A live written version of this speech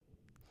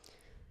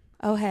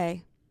Oh,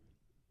 hey.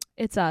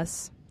 It's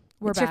us.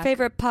 We're It's back. your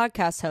favorite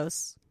podcast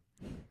hosts.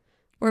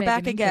 We're Megan back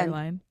and again.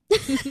 Caroline.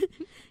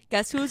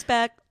 Guess who's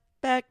back?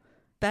 Back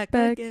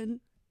again.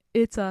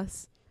 It's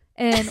us.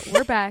 And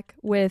we're back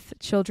with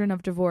Children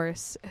of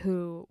Divorce,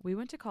 who we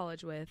went to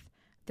college with.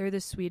 They're the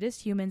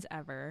sweetest humans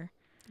ever.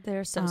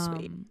 They're so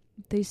sweet.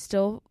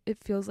 It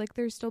feels like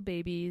they're still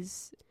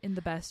babies in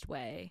the best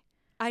way.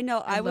 I know.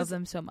 I love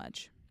them so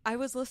much. I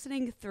was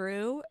listening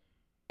through,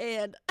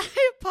 and I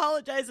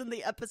apologize in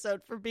the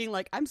episode for being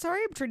like, I'm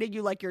sorry I'm treating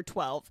you like you're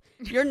 12.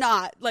 You're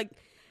not. Like,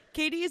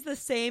 Katie is the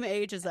same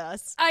age as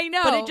us. I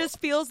know. But it just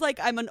feels like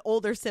I'm an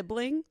older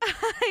sibling.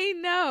 I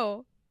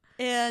know.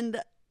 And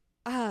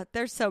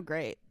they're so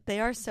great. They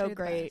are so They're the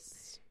great.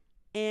 best.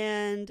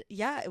 And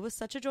yeah, it was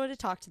such a joy to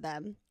talk to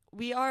them.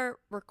 We are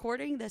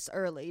recording this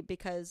early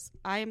because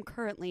I am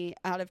currently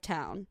out of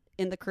town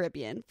in the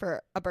Caribbean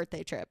for a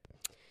birthday trip.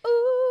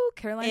 Ooh,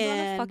 Caroline's on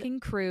a And- fucking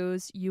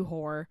cruise, you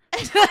whore.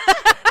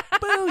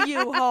 Boo,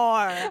 you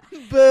whore.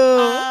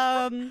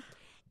 Boo.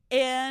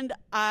 And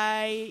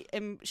I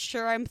am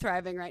sure I'm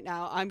thriving right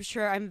now. I'm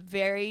sure I'm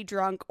very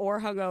drunk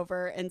or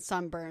hungover and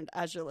sunburned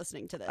as you're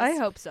listening to this. I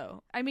hope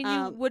so. I mean,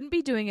 you wouldn't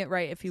be doing it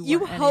right if you weren't.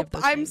 You any of hope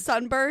those I'm things.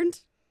 sunburned?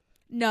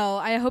 No,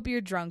 I hope you're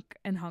drunk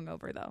and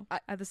hungover, though,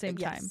 at the same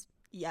time.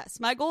 Yes.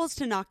 My goal is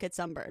to not get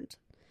sunburned.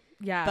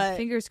 Yeah, But-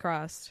 fingers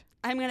crossed.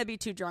 I'm going to be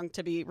too drunk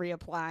to be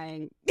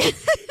reapplying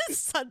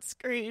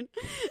sunscreen.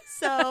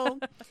 So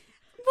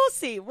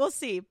we'll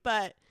see.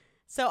 But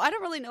so I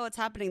don't really know what's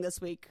happening this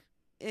week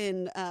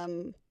in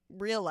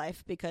real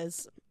life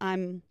because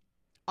I'm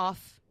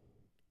off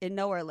in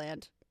nowhere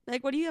land.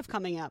 Like, what do you have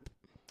coming up?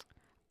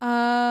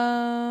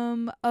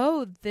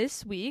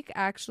 This week,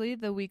 actually,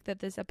 the week that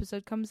this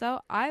episode comes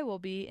out, I will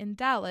be in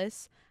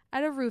Dallas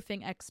at a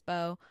roofing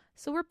expo.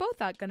 So we're both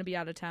going to be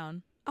out of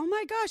town. Oh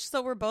my gosh.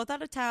 So we're both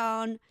out of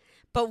town,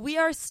 but we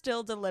are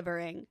still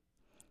delivering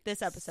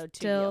this episode to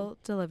you. Still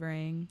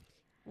delivering.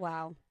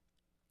 Wow.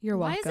 You're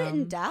Why welcome. is it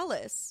in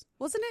Dallas?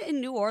 Wasn't it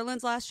in New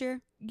Orleans last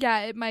year?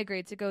 Yeah, it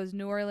migrates. It goes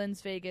New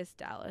Orleans, Vegas,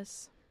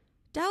 Dallas.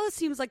 Dallas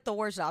seems like the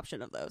worst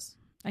option of those.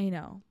 I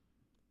know.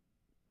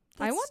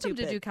 I That's want them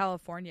to stupid. do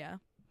California.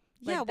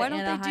 Like Yeah, the why don't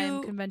they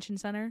Anaheim do Convention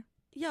Center?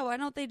 Yeah, why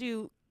don't they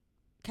do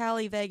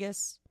Cali,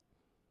 Vegas,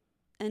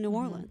 and New Mhm.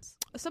 Orleans?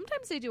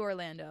 Sometimes they do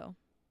Orlando.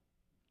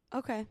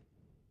 Okay.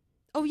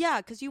 Oh, yeah,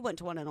 because you went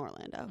to one in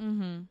Orlando.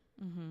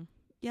 Mm-hmm.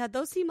 Yeah,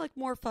 those seem like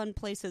more fun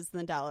places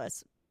than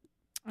Dallas.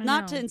 I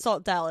Not know. to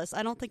insult Dallas.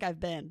 I don't think I've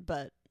been,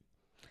 but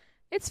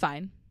It's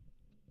fine.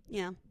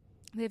 yeah.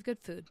 They have good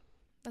food.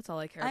 That's all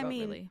I care I about,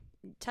 mean, really.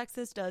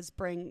 Texas does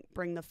bring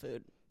the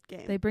food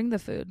game. They bring the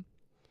food.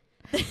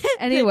 They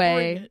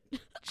Anyway, bring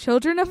it.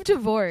 Children of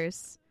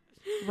Divorce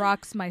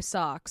rocks my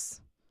socks.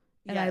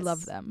 And I Yes.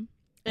 love them.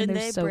 And they're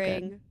they so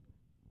bring good.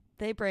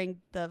 they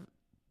bring the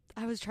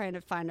I was trying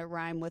to find a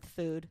rhyme with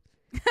food.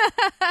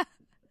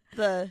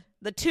 The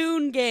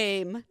tune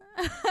game.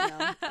 No,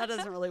 that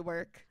doesn't really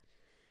work.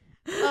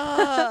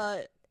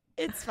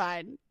 It's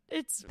fine.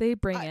 They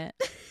bring it.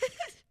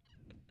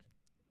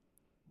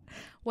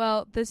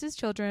 Well, this is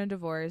Children of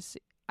Divorce.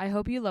 I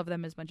hope you love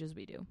them as much as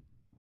we do.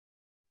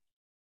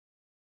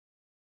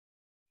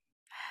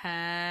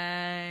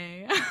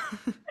 Hey.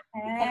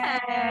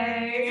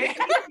 Hey.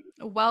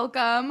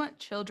 Welcome,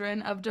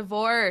 Children of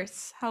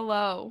Divorce.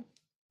 Hello.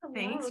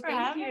 Thanks for Thank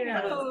having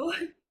you.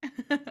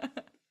 us.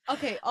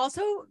 Okay,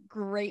 also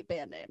great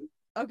band name.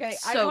 Okay,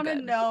 I So want to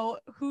good. know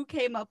who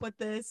came up with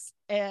this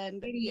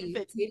and if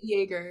it's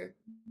Jaeger.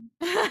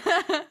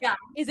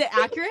 is it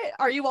accurate?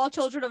 Are you all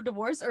Children of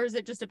Divorce or is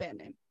it just a band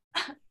name?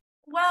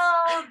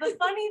 Well, the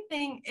funny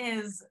thing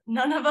is,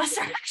 none of us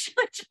are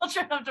actually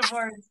children of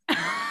divorce.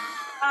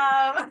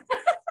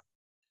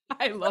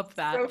 I love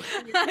that. So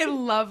cute. I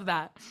love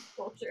that.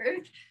 Culture.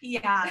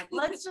 Yeah,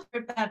 let's just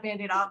rip that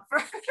band-aid off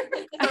first.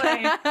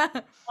 Anyway,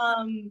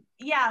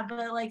 yeah,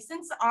 but like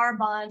since our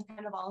bond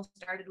kind of all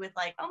started with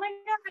like, oh my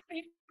god,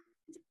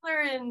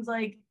 particular, and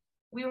like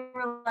we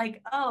were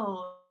like,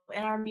 oh,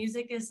 and our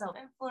music is so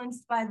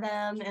influenced by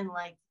them, and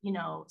like, you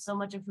know, so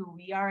much of who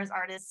we are as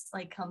artists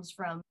like comes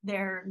from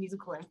their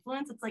musical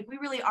influence. It's like we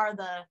really are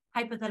the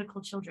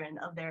hypothetical children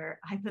of their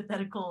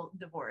hypothetical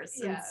divorce.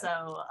 Yeah. And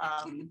so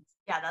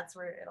yeah, that's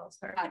where it all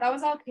started. Yeah, that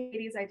was all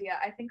Katie's idea.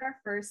 I think our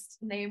first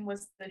name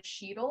was the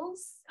Sheetles,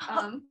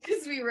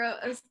 because we wrote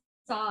a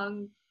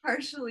song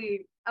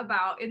partially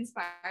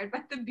inspired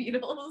by the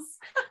Beatles.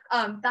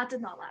 That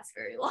did not last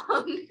very long.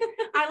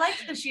 I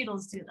liked the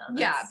Sheetles too, though.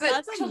 Yeah, but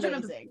That's Children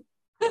of amazing.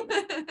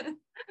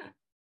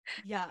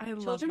 Yeah, I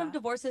love Children of that.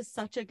 Divorce is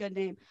such a good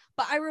name.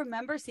 But I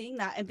remember seeing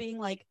that and being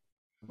like,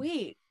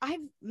 wait, I've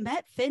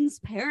met Finn's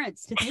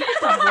parents. Did they get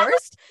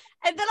divorced?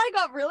 And then I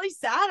got really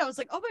sad. I was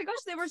like, oh my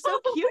gosh, they were so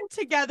cute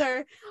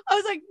together. I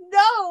was like,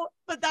 no,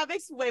 but that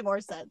makes way more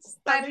sense.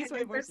 That my makes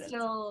way parents more are sense.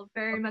 still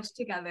very much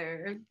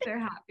together. They're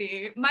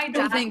happy. My Oh,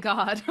 dad thank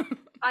God.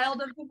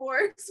 filed a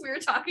divorce. We were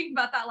talking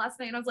about that last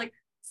night, and I was like,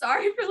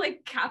 sorry for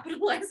like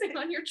capitalizing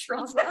on your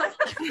trauma.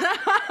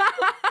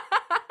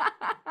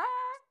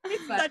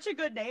 It's But- such a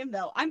good name,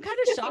 though. I'm kind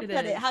of shocked It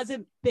that it is.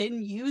 hasn't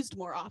been used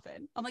more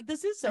often. I'm like,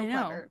 this is so I know.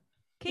 clever.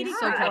 Katie, So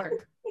great clever.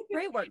 work.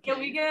 Great work, Yeah,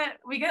 Katie.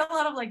 we get a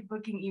lot of like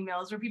booking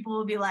emails where people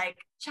will be like,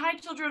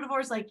 children of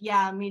divorce, like,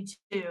 yeah, me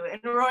too.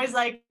 And Roy's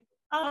like,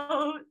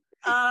 oh,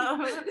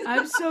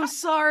 I'm so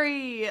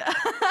sorry.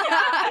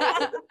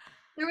 Yeah.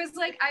 There was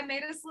like I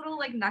made us little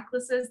like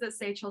necklaces that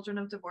say "Children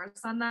of Divorce"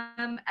 on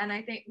them, and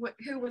I think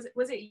who was it?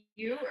 Was it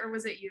you or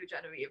was it you,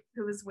 Genevieve,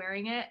 who was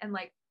wearing it? And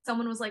like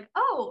someone was like,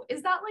 "Oh,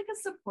 is that like a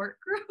support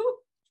group?"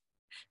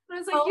 And I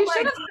was like, Oh "You my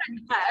should have said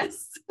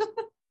yes."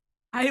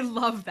 I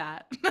love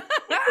that.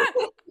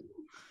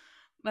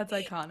 That's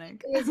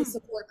iconic. It is a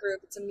support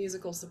group. It's a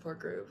musical support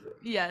group.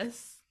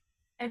 Yes.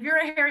 if you're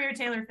a Harriet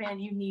Taylor fan,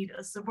 you need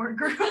a support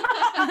group.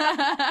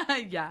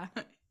 Yeah.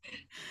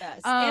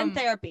 Yes. Um, And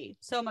therapy.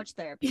 So much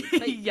therapy.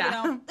 But, you Yeah.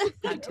 know.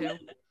 That too.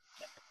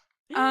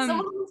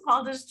 Someone was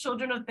called us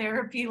children of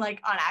therapy like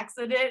on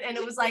accident, and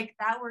it was like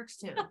that works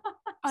too.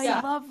 I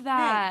Yeah. love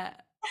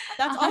that.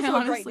 That's I also a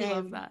great honestly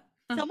love name. that.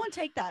 Someone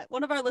take that.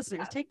 One of our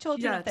listeners. Take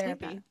children Yeah, of take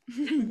therapy. that.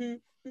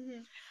 Mhm.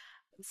 Mhm.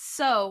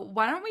 So,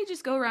 why don't we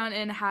just go around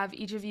and have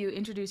each of you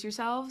introduce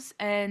yourselves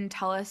and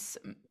tell us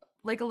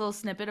like a little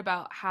snippet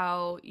about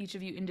how each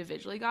of you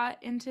individually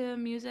got into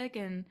music,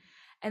 and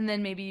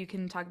then maybe you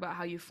can talk about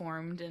how you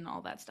formed and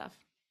all that stuff.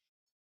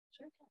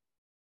 Sure.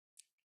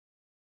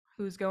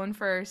 Who's going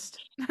first?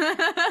 I'll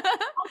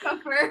go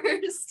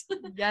first.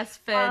 Yes,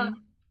 Finn.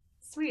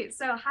 Sweet.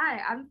 So hi,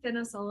 I'm Finn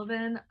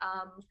O'Sullivan.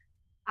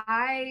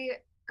 I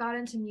got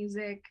into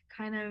music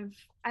kind of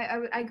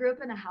I grew up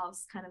in a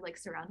house kind of like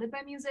surrounded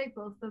by music.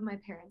 Both of my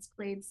parents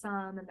played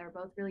some and they're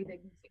both really big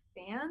music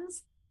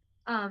fans.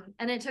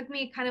 And it took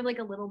me kind of like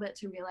a little bit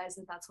to realize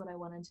that that's what I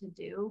wanted to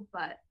do.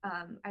 But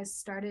I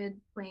started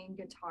playing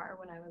guitar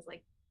when I was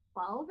like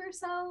 12 or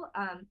so.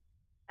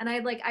 And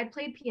I'd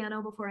played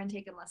piano before and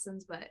taken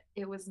lessons, but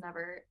it was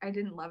never, I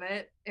didn't love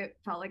it. It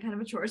felt like kind of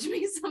a chore to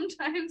me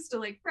sometimes to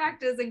like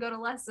practice and go to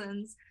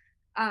lessons.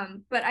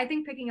 But I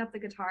think picking up the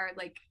guitar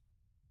like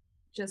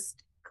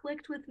just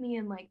clicked with me,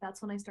 and like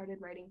that's when I started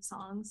writing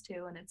songs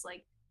too. And it's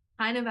like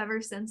kind of ever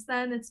since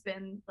then it's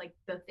been like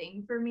the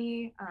thing for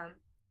me.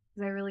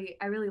 'Cause I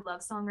really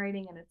love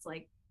songwriting, and it's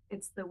like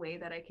it's the way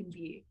that I can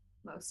be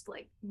most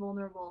like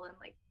vulnerable and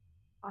like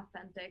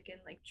authentic and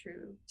like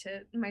true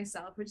to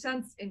myself, which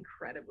sounds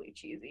incredibly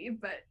cheesy,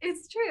 but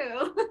it's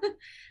true.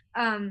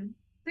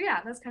 So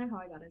yeah, that's kind of how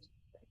I got into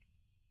music.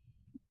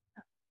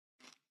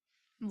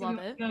 Love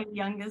it. Go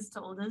youngest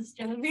to oldest,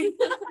 Genevieve.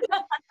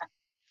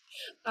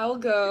 I'll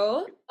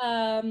go.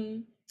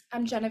 I'm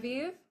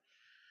Genevieve.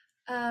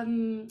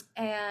 And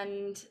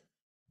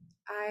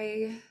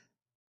I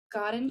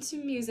got into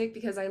music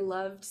because I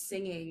loved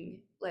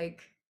singing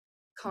like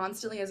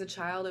constantly as a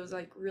child. It was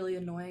like really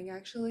annoying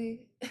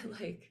actually.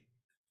 Like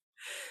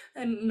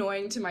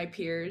annoying to my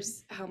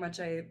peers how much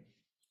I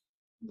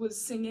was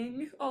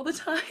singing all the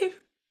time.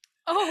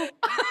 Oh.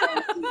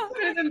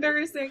 Kind of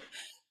embarrassing.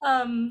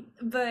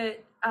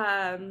 But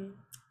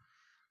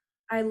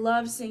I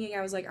loved singing.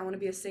 I was like, I want to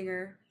be a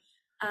singer.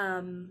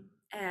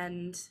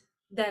 And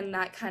then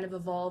that kind of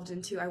evolved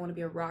into I want to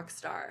be a rock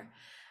star.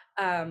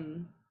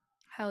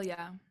 Hell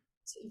yeah.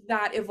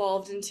 That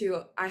evolved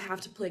into I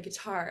have to play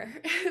guitar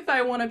if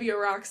I want to be a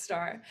rock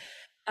star.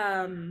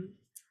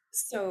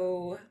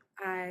 So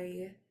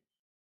I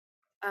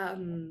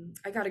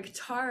got a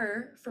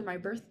guitar for my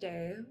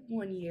birthday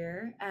one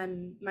year,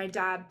 and my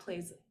dad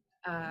plays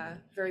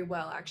very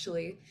well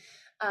actually.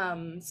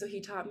 So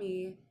he taught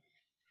me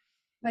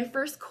my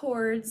first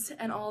chords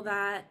and all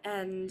that.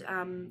 And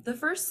the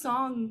first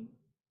song,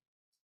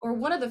 or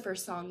one of the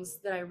first songs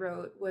that I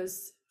wrote,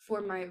 was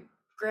for my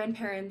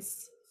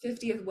grandparents'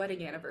 50th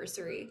wedding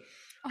anniversary.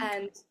 Oh.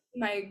 And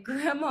my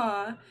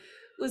grandma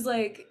was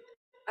like,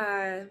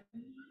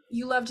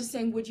 you love to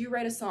sing, would you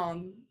write a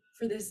song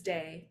for this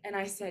day? And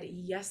I said,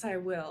 yes, I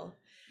will.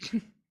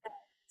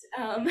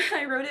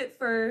 I wrote it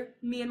for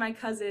me and my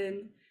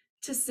cousin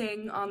to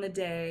sing on the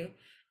day,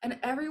 and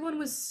everyone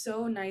was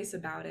so nice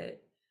about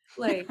it.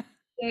 Like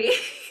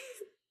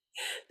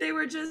they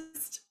were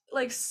just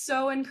like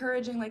so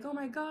encouraging, like, oh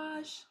my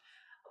gosh,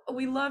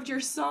 we loved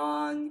your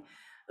song.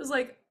 I was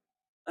like,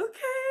 okay,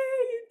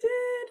 you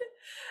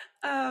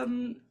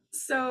did.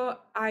 So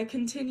I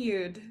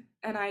continued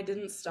and I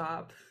didn't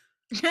stop.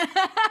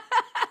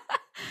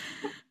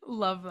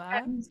 Love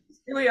that. And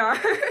here we are.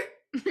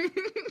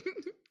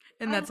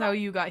 And that's how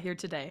you got here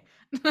today.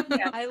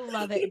 I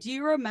love it. Do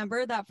you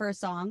remember that first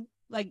song?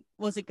 Like,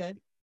 was it good?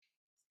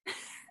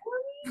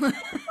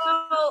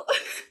 Well,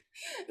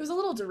 it was a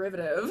little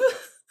derivative.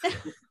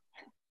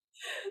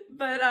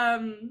 But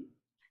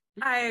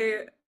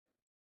I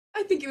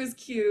think it was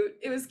cute.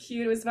 It was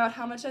cute. It was about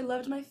how much I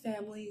loved my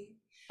family.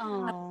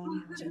 Oh, How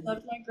much I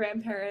loved my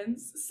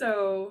grandparents.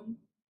 So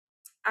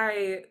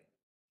I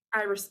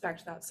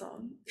respect that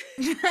song.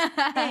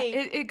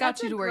 It got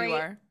that's you a to where you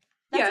great- are.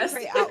 that's Yes. a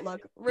great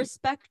outlook.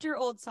 Respect your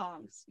old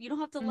songs. You don't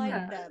have to like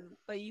Mhm. them,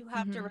 but you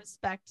have to Mhm.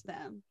 respect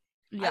them.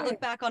 I look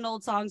back on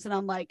old songs and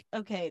I'm like,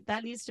 okay,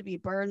 that needs to be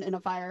burned in a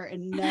fire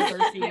and never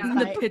seen In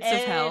the by pits of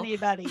hell.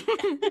 anybody.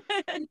 Can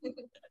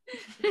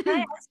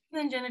I ask you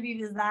then,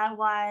 Genevieve, is that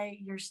why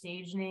your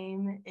stage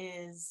name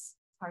is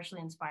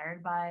partially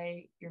inspired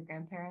by your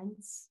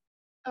grandparents?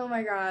 Oh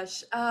my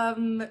gosh.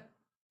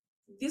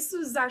 This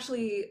was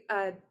actually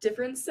a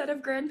different set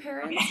of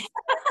grandparents.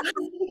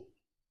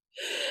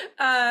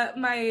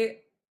 My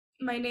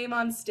name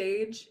on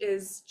stage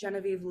is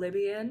Genevieve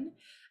Libyan,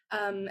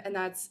 and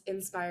that's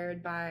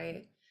inspired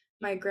by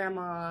my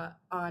grandma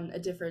on a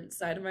different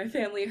side of my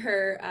family,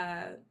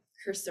 her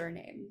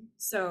surname.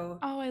 So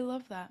Oh, I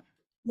love that.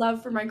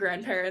 love for my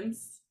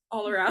grandparents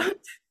all around.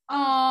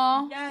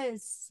 Aw.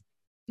 Yes.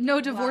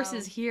 No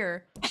divorces Wow.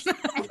 here.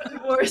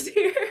 Divorce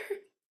here.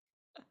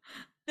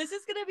 This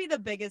is gonna be the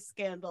biggest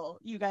scandal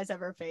you guys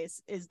ever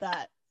face, is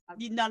that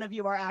none of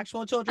you are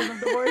actual children of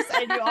divorce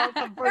and you all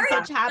come from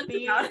such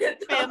happy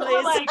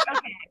families. Like,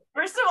 okay,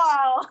 first of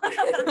all,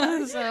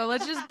 So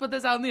let's just put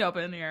this out in the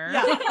open here.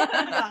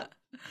 Yeah.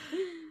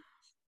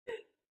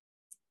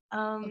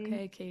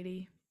 Okay,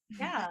 Katie.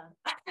 Yeah.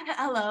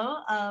 Hello,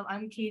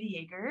 I'm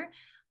Katie Yeager.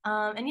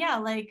 And yeah,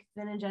 like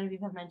Finn and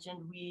Genevieve have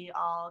mentioned, we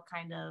all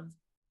kind of,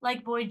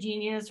 like Boy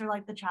Genius or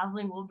like the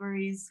Traveling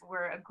Wilburys,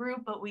 were a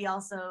group, but we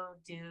also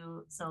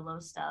do solo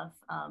stuff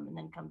and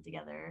then come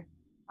together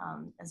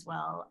as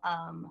well.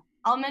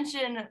 I'll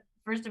mention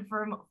first and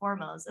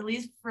foremost, at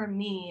least for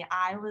me,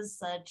 I was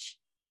such,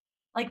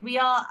 like, we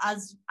all,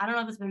 as I don't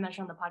know if it's been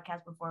mentioned on the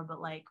podcast before,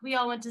 but like we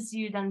all went to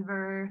CU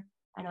Denver.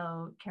 I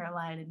know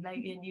Caroline and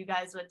Megan, you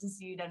guys went to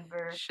CU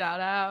Denver.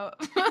 Shout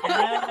out.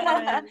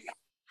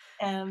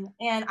 And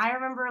I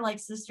remember like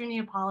Sister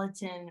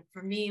Neapolitan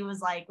for me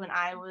was like when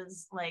I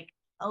was like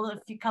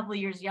a couple of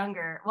years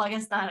younger. Well, I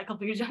guess not a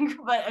couple of years younger,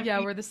 but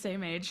We're the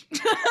same age.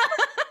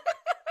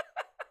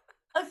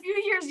 a few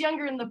years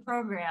younger in the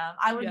program.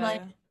 I would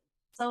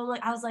so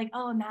like I was like,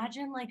 oh,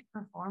 imagine like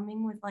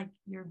performing with like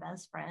your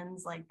best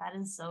friends. Like that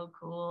is so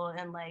cool.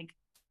 And like,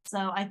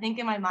 so I think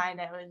in my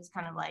mind I was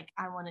kind of like,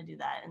 I want to do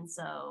that. And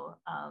so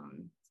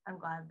I'm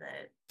glad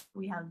that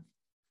we have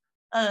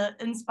a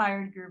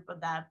inspired group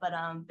of that. But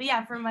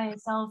yeah, for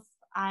myself,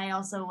 I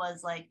also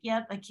was like,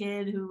 yep, a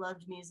kid who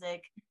loved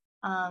music.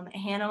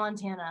 Hannah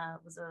Montana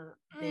was a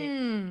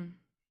big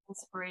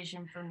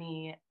inspiration for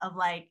me of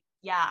like,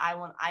 yeah,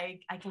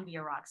 I can be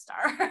a rock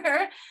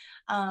star.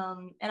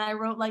 And I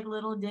wrote like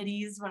little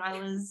ditties when I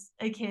was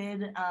a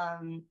kid.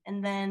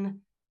 And then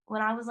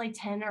when I was like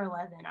 10 or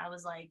 11, I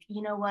was like,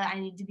 you know what? I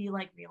need to be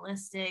like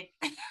realistic.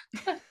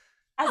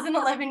 As an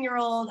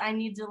 11-year-old, I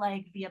need to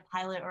like be a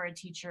pilot or a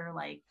teacher.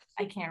 Like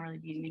I can't really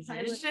be a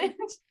musician.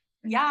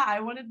 Yeah,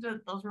 I wanted to,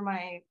 those were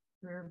my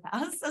career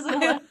paths as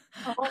an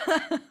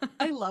 11-year-old.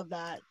 I love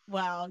that.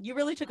 Wow, you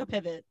really took a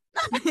pivot.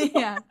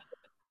 Yeah.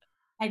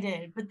 I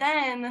did. But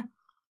then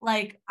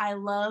like I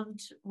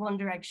loved One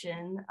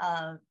Direction,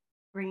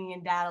 bringing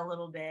in Dad a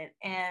little bit.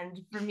 And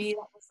for me,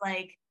 that was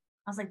like,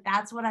 I was like,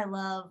 that's what I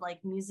love.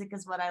 Like music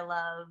is what I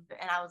love.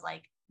 And I was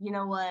like, you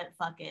know what?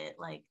 Fuck it.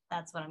 Like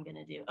that's what I'm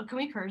gonna do. Oh, can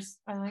we curse,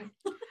 by the way?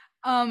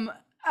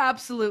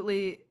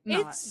 Absolutely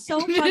not. It's so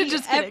funny.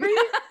 Just kidding.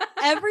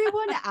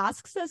 Everyone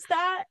asks us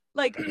that.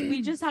 Like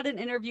we just had an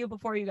interview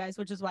before you guys,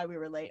 which is why we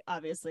were late,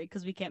 obviously,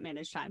 because we can't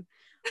manage time.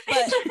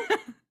 But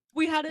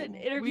we had an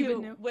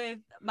interview with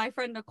my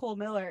friend Nicole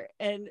Miller,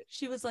 and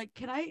she was like,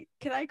 can I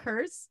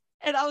curse?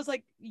 And I was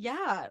like,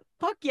 yeah,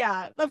 fuck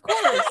yeah, of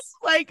course.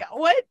 Like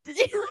what?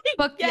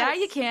 Fuck yeah,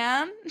 you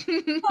can.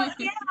 Fuck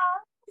yeah.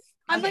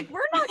 I'm like,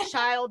 we're not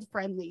child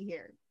friendly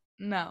here.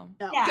 No.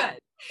 Yeah.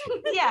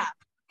 Good. Yeah.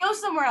 Go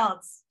somewhere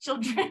else,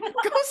 children.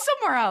 Go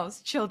somewhere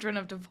else, children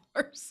of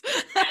divorce.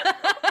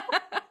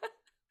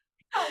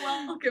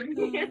 Oh, welcome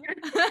here.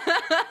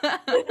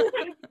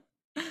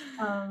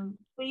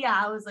 But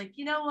yeah, I was like,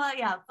 you know what?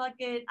 Yeah, fuck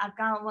it. I've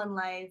got one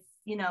life.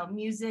 You know,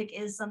 music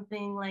is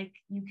something like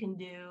you can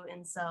do.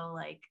 And so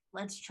like,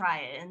 let's try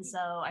it. And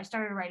so I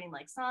started writing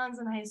like songs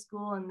in high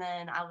school. And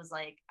then I was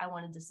like, I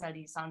wanted to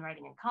study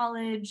songwriting in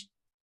college.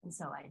 And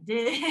so I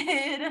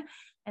did.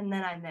 And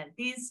then I met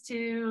these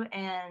two.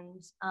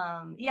 And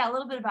yeah, a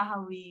little bit about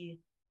how we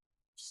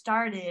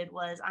started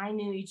was I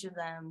knew each of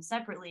them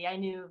separately. I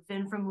knew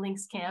Finn from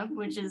Lynx Camp,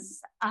 which is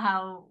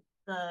how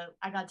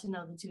I got to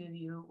know the two of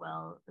you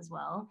well as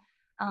well.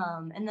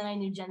 And then I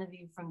knew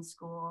Genevieve from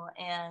school,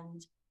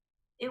 and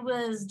it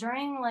was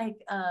during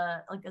like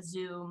a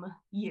Zoom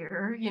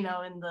year, you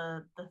know, in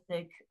the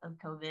thick of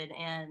COVID.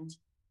 And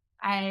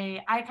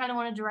I kind of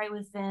wanted to write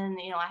with Finn.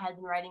 You know, I had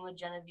been writing with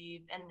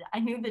Genevieve, and I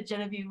knew that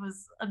Genevieve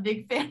was a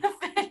big fan of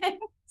Finn.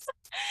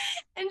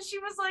 And she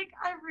was like,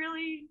 I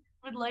really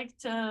would like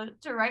to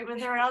write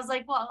with her. And I was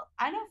like, well,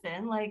 I know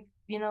Finn, like,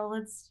 you know,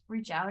 let's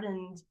reach out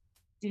and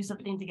do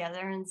something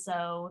together. And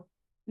so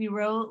we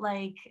wrote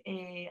like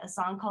a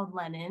song called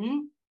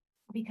Lennon,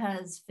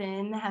 because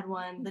Finn had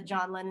won the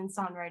John Lennon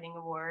Songwriting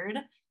Award.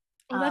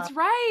 Oh, that's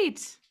right.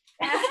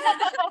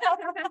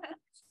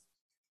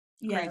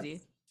 Yes.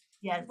 Crazy.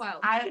 Yes. Wow.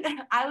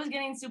 I was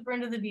getting super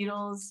into the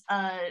Beatles.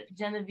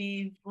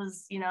 Genevieve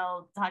was, you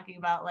know, talking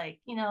about like,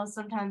 you know,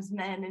 sometimes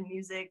men and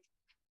music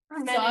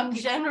men in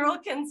general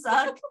can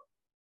suck.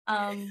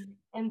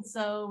 And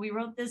so we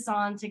wrote this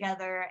song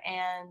together,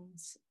 and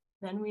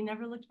then we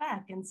never looked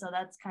back. And so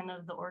that's kind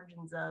of the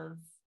origins of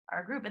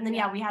our group. And then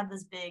we had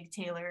this big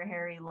Taylor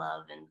Harry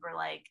love, and we're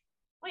like,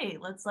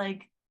 wait, let's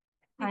like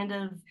kind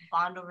of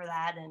bond over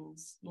that and,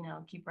 you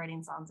know, keep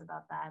writing songs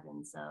about that.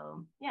 And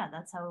so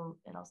that's how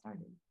it all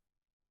started.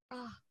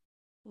 Oh,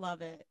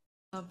 love it.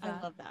 Love that.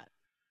 I love that.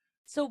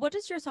 So what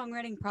does your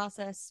songwriting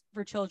process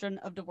for Children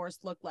of Divorce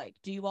look like?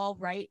 Do you all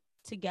write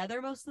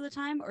together most of the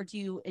time, or do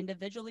you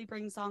individually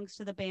bring songs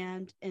to the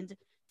band? And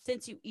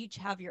since you each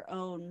have your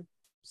own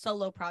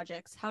solo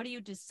projects, how do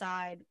you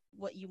decide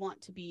what you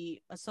want to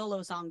be a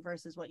solo song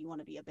versus what you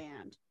want to be a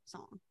band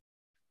song?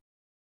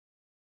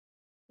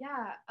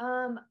 Yeah,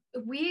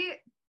 we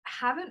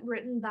haven't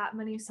written that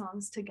many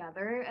songs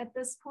together at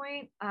this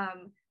point.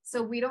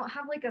 So we don't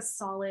have like a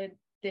solid,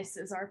 this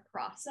is our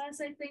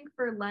process. I think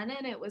for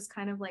Lennon, it was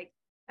kind of like,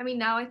 I mean,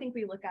 now I think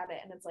we look at it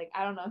and it's like,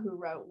 I don't know who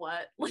wrote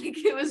what. Like,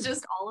 it was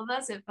just all of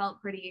us. It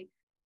felt pretty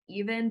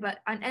even, but,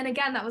 and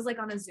again, that was like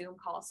on a Zoom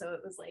call. So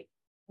it was like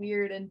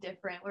weird and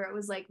different, where it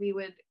was like, we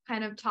would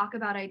kind of talk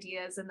about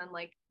ideas and then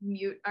like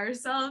mute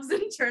ourselves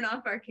and turn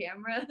off our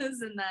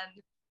cameras, and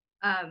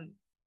then,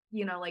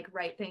 you know, like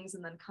write things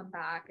and then come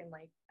back and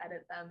like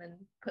edit them and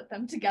put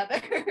them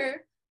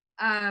together.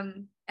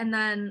 And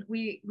then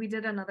we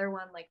did another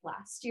one like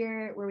last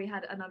year where we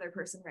had another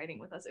person writing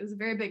with us. It was a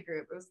very big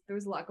group. There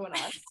was a lot going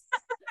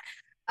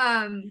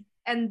on.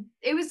 And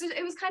it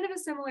was kind of a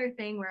similar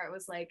thing where it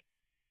was like,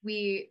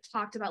 we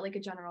talked about like a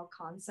general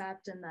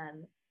concept and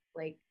then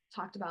like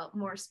talked about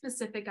more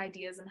specific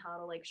ideas and how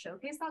to like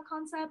showcase that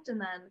concept,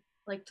 and then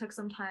like took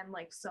some time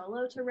like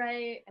solo to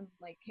write and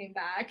like came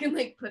back and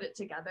like put it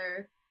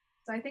together.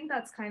 So I think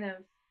that's kind of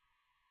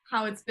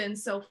how it's been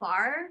so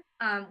far.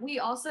 We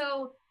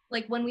also,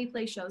 like when we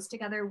play shows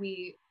together,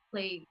 we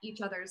play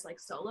each other's like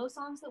solo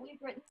songs that we've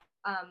written.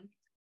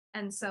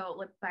 And so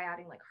like by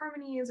adding like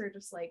harmonies or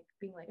just like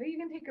being like, oh, you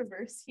can take a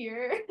verse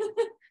here.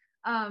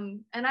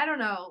 And I don't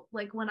know,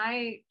 like when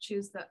I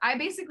I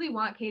basically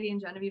want Katie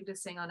and Genevieve to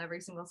sing on every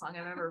single song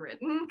I've ever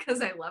written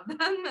because I love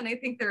them and I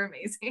think they're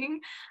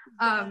amazing.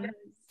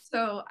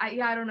 So I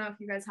don't know if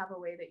you guys have a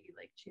way that you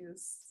like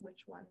choose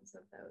which ones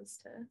of those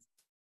to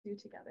do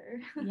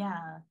together.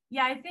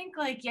 I think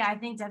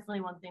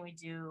definitely one thing we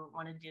do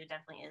want to do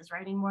definitely is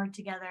writing more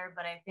together,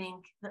 but I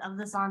think of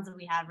the songs that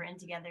we have written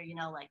together, you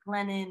know, like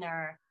Lennon,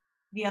 or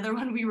the other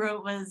one we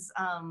wrote was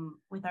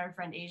with our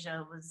friend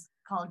Asia, was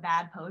called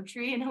Bad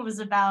Poetry, and it was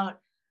about,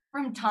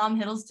 from Tom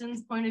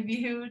Hiddleston's point of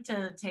view,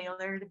 to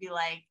Taylor, to be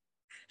like,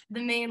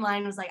 the main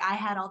line was like, I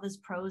had all this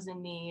prose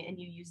in me and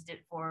you used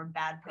it for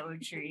bad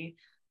poetry.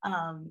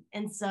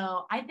 And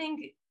so I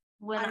think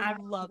when I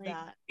love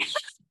that.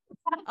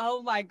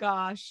 Oh my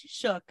gosh,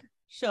 shook.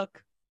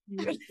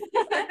 But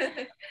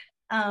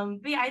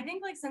I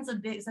think like since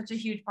such a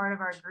huge part of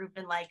our group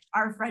and like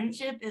our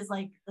friendship is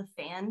like the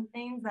fan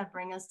things that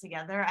bring us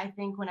together, I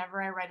think whenever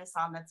I write a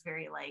song that's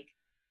very like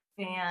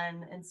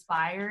fan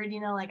inspired,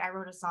 you know, like I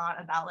wrote a song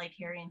about like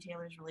Harry and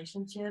Taylor's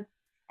relationship,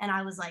 and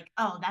I was like,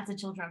 oh, that's a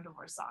Children of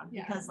Divorce song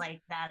because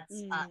like that's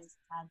us,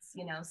 that's,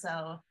 you know.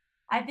 So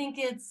I think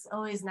it's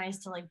always nice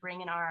to like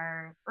bring in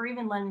or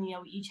even Lennon, you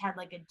know, we each had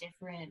like a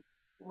different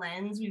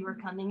lens we were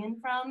coming in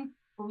from,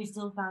 but we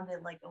still found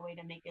it like a way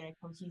to make it a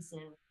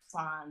cohesive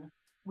song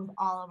with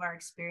all of our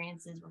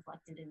experiences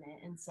reflected in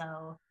it. And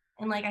so,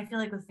 and like I feel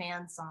like with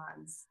fan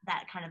songs,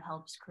 that kind of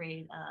helps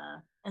create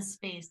a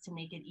space to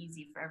make it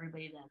easy for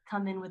everybody to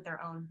come in with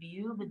their own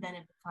view, but then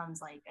it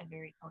becomes like a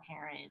very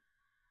coherent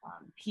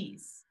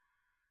piece.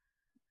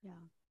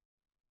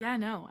 Yeah,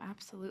 no,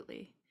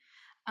 absolutely.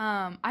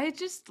 I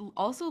just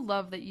also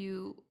love that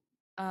you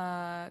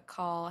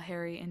call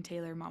Harry and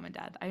Taylor mom and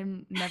dad.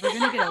 I'm never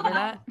gonna get over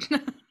that.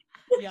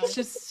 It's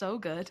just so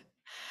good.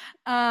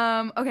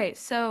 Okay,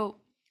 so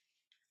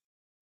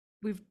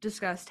we've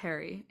discussed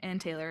Harry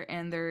and Taylor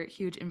and their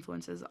huge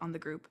influences on the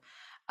group.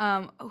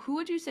 Who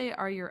would you say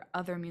are your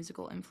other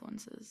musical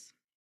influences,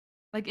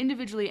 like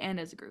individually and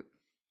as a group?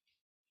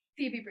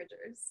 Phoebe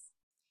Bridgers.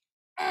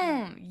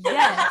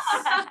 Yes.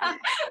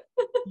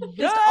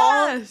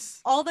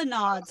 Just all the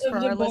nods for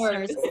our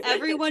listeners.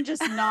 Everyone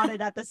just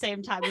nodded at the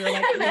same time. We were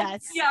like,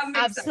 yes,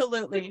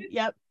 absolutely.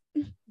 Yep.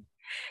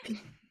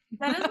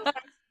 That is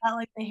about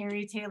like the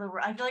Harry Taylor.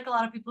 I feel like a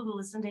lot of people who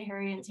listen to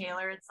Harry and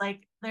Taylor, it's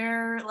like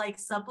their like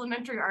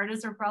supplementary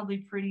artists are probably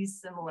pretty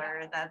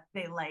similar that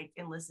they like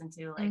and listen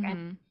to. Like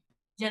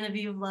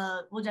Genevieve,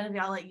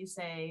 Genevieve, I'll let you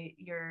say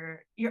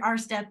you're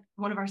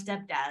one of our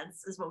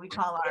stepdads is what we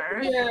call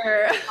our.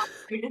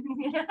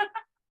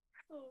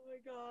 Oh my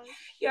gosh.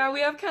 Yeah,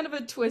 we have kind of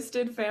a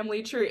twisted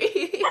family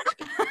tree.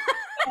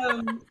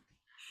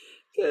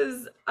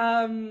 Because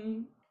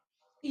Finn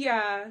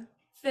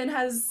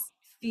has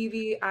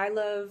Phoebe, I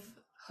love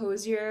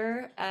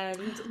Hosier, and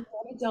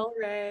Lana Del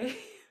Rey.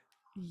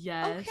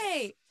 Yes.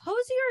 Okay,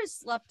 Hosier is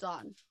slept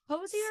on.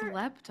 Hosier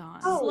slept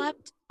on.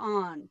 Slept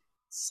on.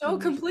 So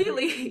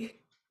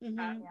completely. So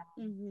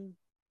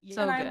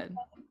good.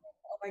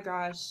 Oh my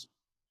gosh.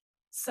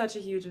 Such a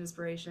huge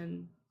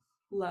inspiration.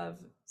 love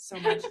so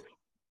much.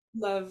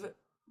 Love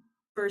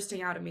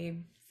bursting out of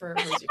me for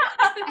Hosier.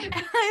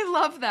 I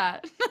love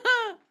that.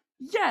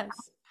 Yes.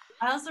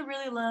 I also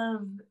really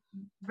love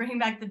bringing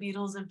back the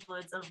Beatles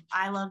influence of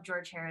I love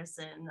George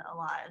Harrison a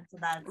lot. So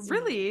that's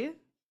Really?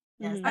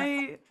 yes.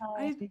 Mhm.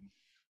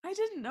 I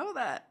didn't know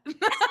that.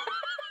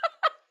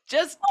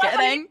 Just Oh, I thought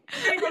kidding.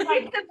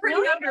 Keep them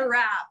pretty under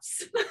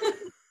wraps.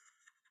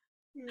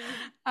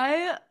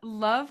 I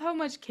love how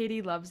much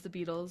Katie loves the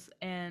Beatles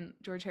and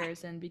George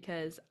Harrison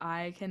because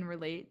I can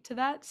relate to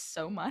that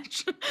so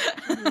much.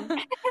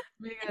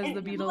 Because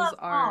the You Beatles love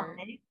Paul, are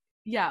right?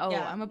 yeah,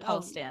 Yeah. I'm a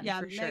Paul stan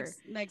for sure.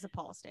 Meg's a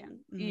Paul stan.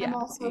 Yeah. I'm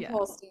also a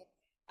Paul stan.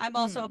 I'm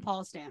also a Mm.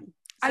 Paul stan.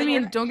 I So mean,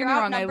 you're- don't get me you're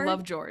wrong, I outnumbered.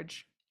 love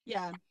George.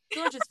 Yeah,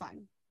 George is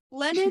fine.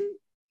 Lennon,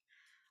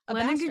 a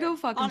Lennon can go bastard,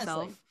 fuck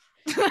honestly.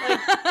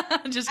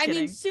 himself. Just I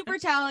kidding. mean, super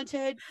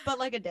talented, but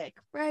like a dick,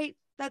 right?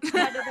 That's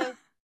kind of the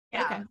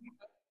Yeah.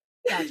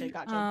 okay.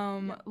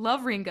 Gotcha.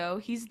 Love Ringo.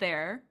 He's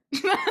there.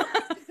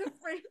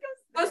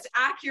 Most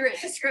accurate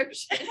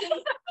description.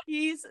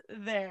 He's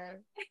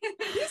there.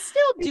 He's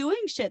still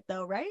doing shit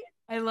though, right?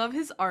 I love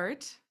his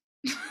art.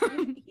 He's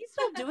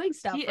still doing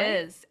stuff. He right?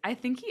 is. I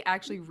think he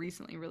actually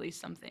recently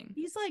released something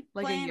He's like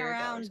like a playing year ago or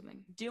around,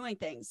 something. doing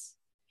things.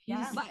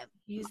 Yeah.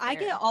 I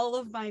get all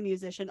of my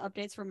musician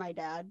updates from my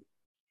dad,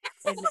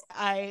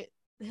 and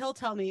he'll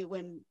tell me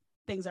when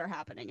things are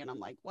happening, and I'm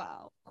like,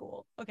 wow,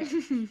 cool, okay.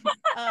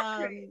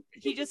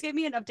 He just gave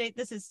me an update.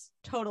 This is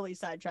totally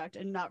sidetracked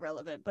and not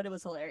relevant, but it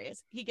was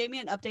hilarious. He gave me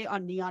an update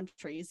on Neon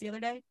Trees the other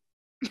day.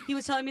 He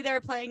was telling me they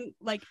were playing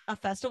like a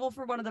festival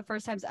for one of the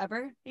first times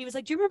ever. He was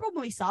like, do you remember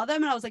when we saw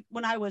them? And I was like,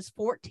 when I was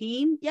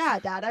 14. Yeah,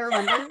 Dad, I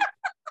remember.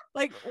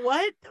 Like,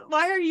 what?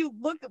 Why are you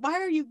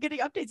getting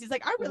updates? He's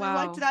like, I really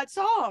liked Wow. that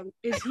song.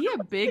 Is he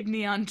a big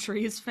Neon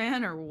Trees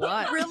fan or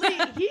what?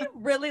 He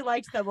really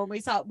liked them when we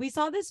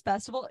saw this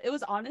festival. It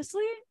was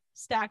honestly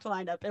stacked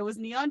lineup. It was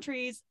Neon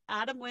Trees,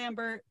 Adam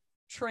Lambert,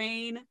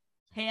 Train,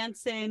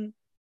 Hanson,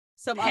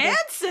 some other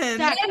Hanson!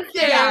 That-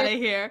 Get yeah. out of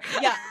here.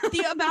 yeah,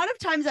 the amount of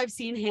times I've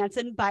seen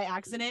Hanson by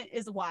accident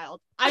is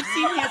wild. I've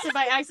seen Hanson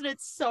by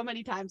accident so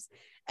many times.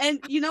 And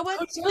you know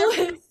what?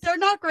 They're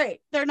not great.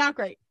 They're not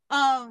great.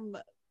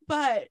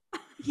 But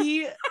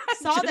he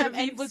saw them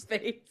and Genevieve's was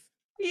face.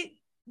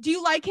 do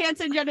you like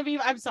Hanson,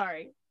 Genevieve? I'm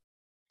sorry.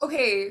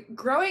 Okay,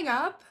 growing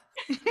up,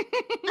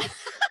 it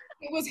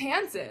was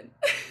Hanson.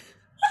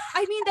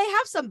 I mean, they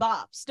have some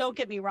bops, don't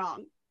get me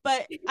wrong.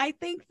 But I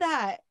think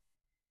that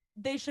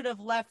they should have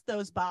left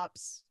those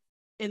bops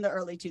in the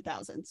early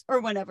 2000s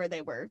or whenever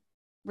they were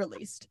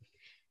released.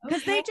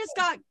 Because they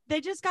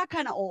just got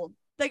kind of old.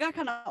 They got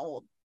kind of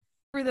old.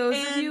 For those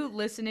of And- you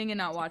listening and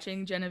not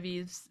watching,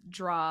 Genevieve's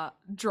Oh,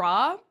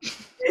 jaw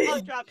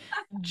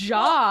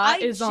I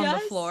is on the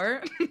just-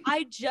 floor.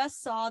 I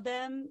just saw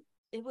them.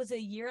 It was a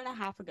year and a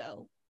half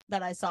ago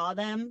that I saw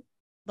them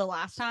the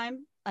last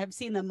time. I've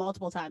seen them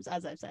multiple times,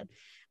 as I've said.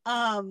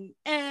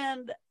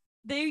 And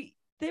they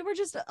were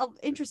just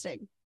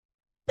interesting.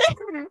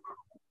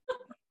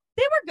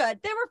 They were good.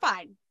 They were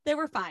fine. They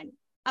were fine.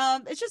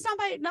 It's just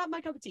not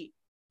my cup of tea.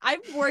 I'm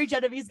worried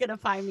Genevieve's gonna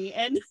find me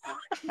and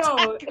No,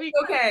 attack me.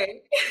 it's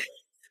okay.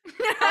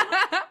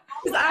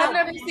 'Cause I've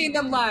never seen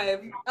them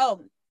live.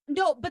 Oh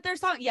no, but their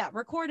song, yeah,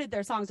 recorded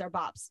their songs are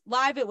bops.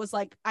 Live, it was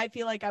like I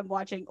feel like I'm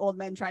watching old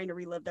men trying to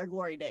relive their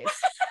glory days,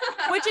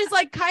 which is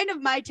like kind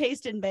of my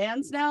taste in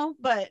bands now.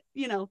 But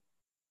you know,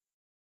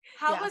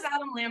 How Yeah. was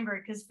Adam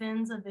Lambert? Because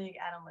Finn's a big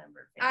Adam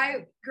Lambert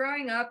fan.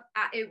 Growing up,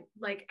 it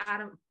like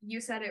Adam.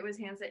 You said it was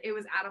Hanson. It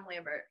was Adam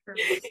Lambert for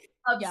me.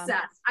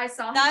 Obsessed. I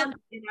saw him That- on,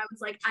 and I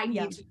was like, I need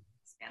Yeah. to know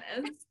who this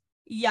man is.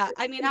 yeah,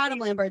 I mean Adam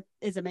Lambert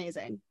is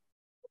amazing.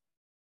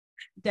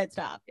 Dead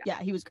stop. Yeah.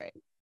 Yeah, he was great.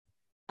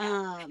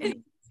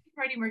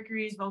 Freddie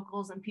Mercury's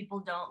vocals and people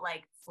don't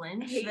like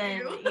flinch, Hate then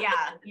you.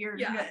 yeah, you're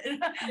Yeah. good.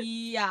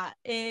 Yeah,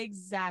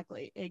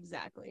 exactly.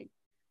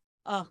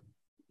 Oh,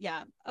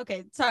 yeah.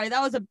 Okay, sorry,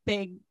 that was a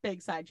big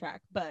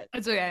sidetrack, but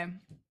It's okay.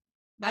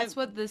 That's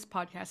what this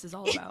podcast is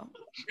all about.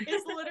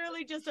 it's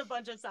literally just a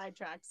bunch of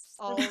sidetracks.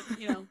 All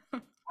you know.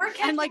 We're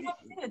catching like- up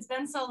too. It's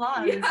been so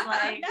long. Yeah. It's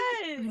like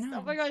Yes. know.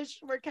 Oh my gosh,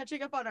 we're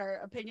catching up on our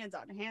opinions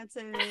on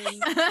Hanson,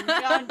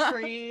 Neon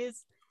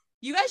Trees.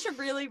 You guys should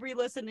really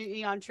re-listen to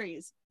Neon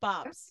Trees.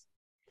 Bops.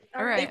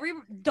 All right.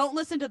 Don't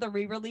listen to the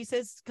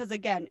re-releases because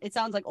again, it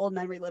sounds like old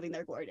men reliving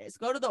their glory days.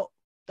 Go to the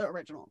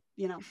original.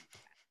 You know,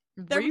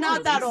 they're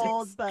not that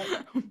old, but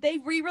they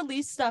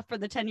re-release stuff for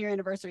the 10-year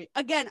anniversary.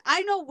 Again,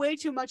 I know way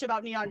too much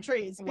about Neon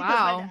Trees because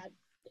Wow.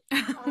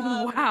 my dad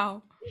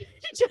Wow.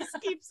 just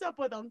keeps up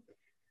with them.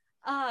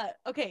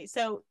 Okay,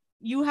 so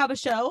you have a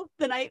show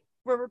the night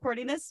we're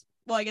recording this.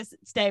 Well, I guess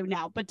it's day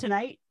now, but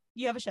tonight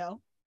you have a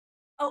show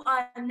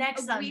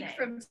next A Sunday. week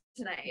from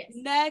tonight.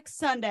 next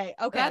Sunday.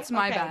 Okay, That's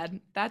my okay. bad.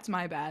 That's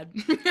my bad.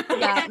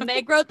 Yeah,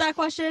 Meg wrote that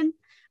question.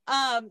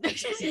 I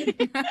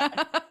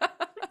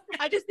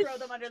just throw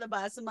them under the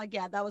bus. I'm like,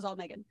 yeah, that was all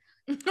Megan.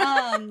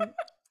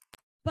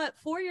 But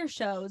for your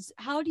shows,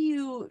 how do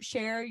you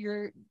share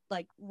your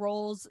like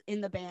roles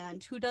in the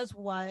band? Who does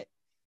what?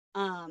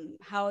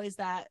 How is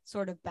that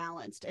sort of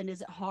balanced? And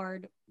is it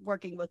hard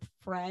working with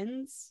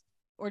friends,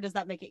 or does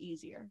that make it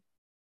easier?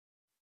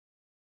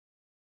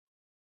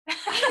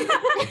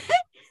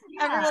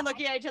 Everyone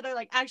looking at each other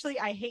like, actually,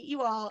 I hate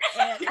you all.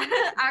 And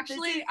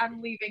Actually,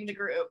 I'm leaving the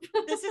group.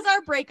 this is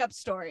our breakup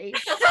story.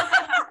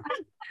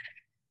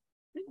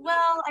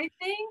 Well, I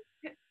think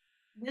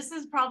this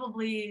is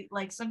probably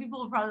like some people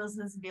will probably listen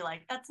to this and be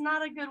like, that's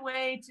not a good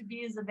way to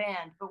be as a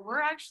band, but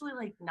we're actually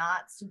like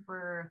not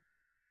super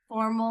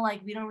formal.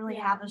 Like we don't really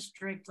have a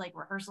strict like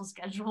rehearsal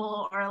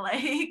schedule or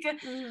like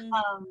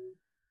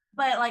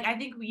but like I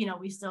think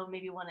we still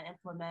maybe want to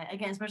implement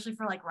again, especially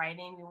for like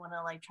writing, we want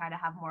to like try to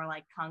have more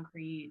like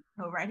concrete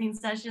co-writing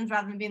sessions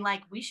rather than being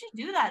like, we should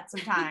do that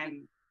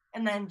sometime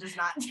and then just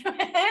not do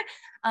it.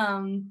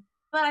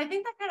 But I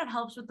think that kind of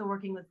helps with the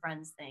working with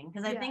friends thing,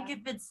 because I think if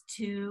it's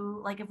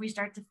too like if we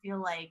start to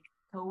feel like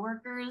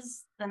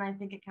coworkers, then I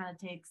think it kind of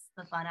takes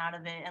the fun out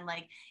of it. And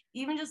like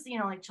even just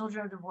like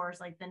Children of Divorce,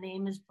 like the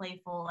name is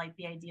playful, like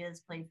the idea is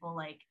playful,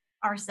 like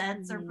our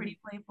sets are pretty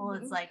playful.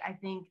 It's like I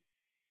think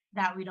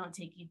that we don't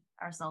take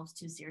ourselves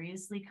too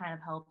seriously kind of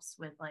helps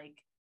with like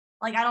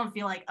I don't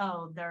feel like,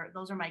 oh,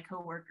 those are my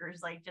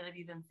coworkers, like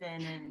Genevieve and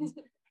Finn,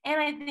 and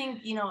I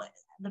think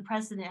the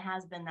precedent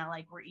has been that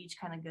like we're each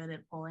kind of good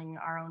at pulling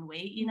our own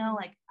weight,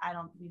 like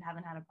we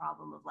haven't had a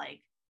problem of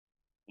like,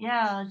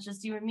 yeah, it's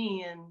just you and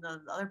me and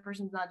the other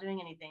person's not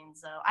doing anything.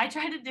 So I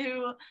try to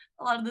do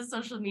a lot of the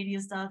social media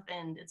stuff,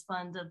 and it's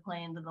fun to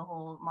play into the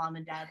whole mom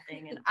and dad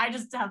thing, and I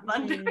just have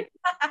fun doing that.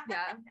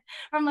 Yeah.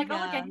 I'm like, oh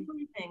look, I do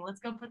everything, let's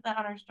go put that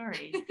on our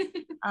story.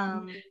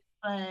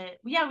 But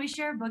yeah, we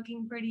share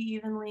booking pretty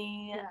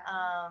evenly.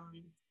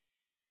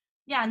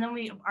 And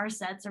then our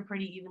sets are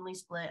pretty evenly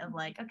split of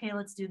like, okay,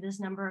 let's do this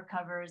number of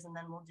covers, and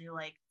then we'll do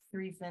like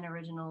 3 Finn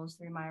originals,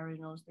 3 my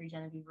originals, 3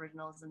 Genevieve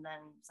originals, and then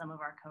some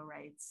of our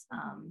co-writes.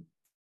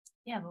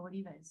 But what do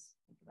you guys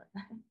think about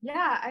that?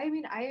 Yeah, I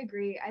mean, I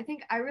agree. I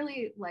think I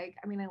really I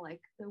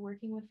like the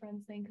working with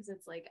friends thing, because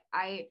it's like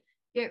I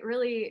get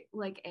really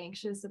like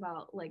anxious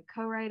about like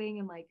co-writing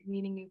and like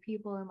meeting new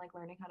people and like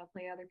learning how to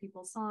play other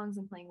people's songs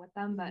and playing with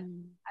them, but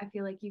I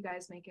feel like you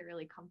guys make it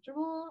really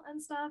comfortable and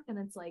stuff, and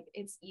it's like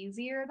it's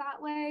easier that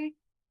way.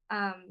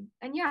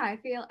 And yeah, I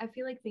feel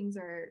like things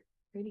are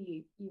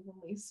pretty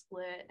evenly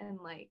split, and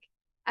like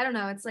I don't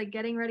know, it's like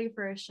getting ready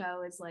for a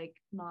show is like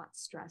not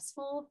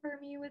stressful for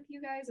me with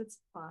you guys. It's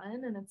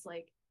fun, and it's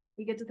like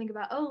we get to think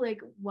about, oh, like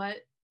what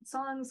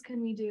songs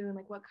can we do and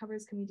like what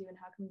covers can we do and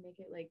how can we make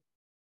it like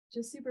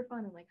just super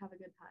fun and like have a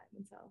good time.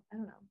 And so I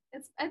don't know,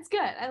 it's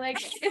good. I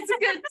like it. It's a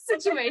good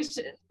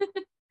situation.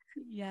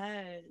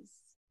 Yes.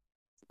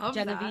 Love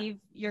Genevieve,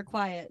 you're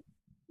quiet.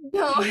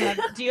 No.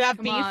 Do you have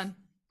Come beef? on.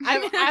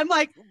 I'm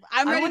like,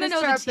 I'm I ready wanna to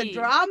know the start the tea.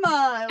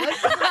 drama.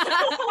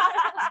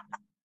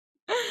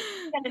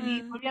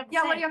 Genevieve, what do you have to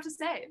Yeah, say? what do you have to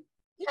say?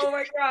 Oh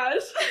my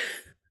gosh.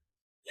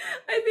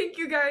 I think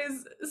you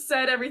guys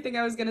said everything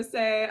I was gonna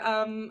say.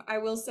 I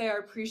will say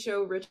our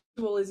pre-show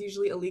ritual is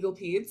usually illegal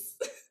Pete's.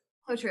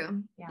 Oh,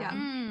 true. Yeah.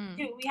 Mm.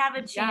 Do we have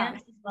a chant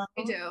as well?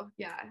 We do.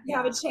 Yeah. We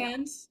have a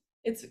chant.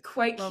 It's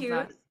quite Love cute.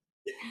 that.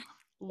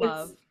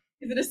 Love.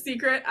 Is it a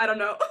secret? I don't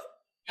know.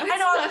 I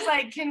know, I was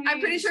like, I'm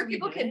pretty sure should we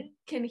people do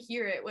can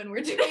hear it when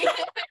we're doing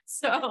it,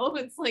 so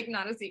it's like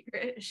not a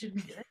secret. it? Should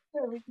we do it?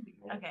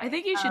 Okay. I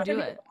think you should do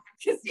it.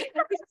 Because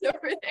it's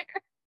over there.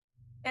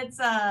 It's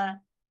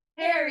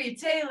Harry,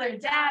 Taylor,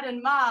 Dad,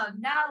 and Mom.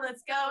 Now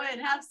let's go and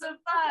have some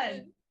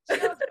fun.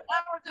 Children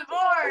of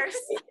Divorce.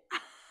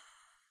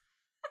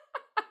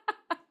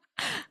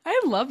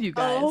 I love you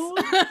guys.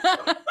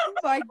 Oh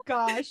my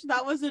gosh,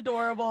 that was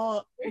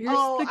adorable. You're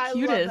Oh, the I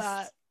cutest. love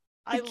that.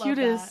 I The love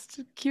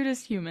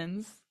cutest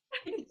humans.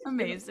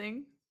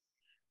 Amazing.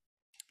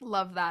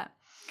 Love that.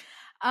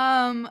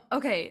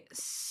 Okay,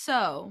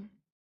 so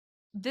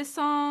this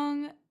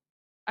song,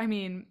 I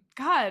mean,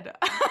 God,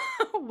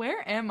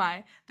 where am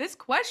I? This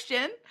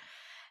question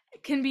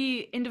can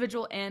be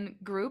individual and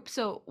group.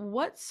 So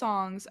what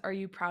songs are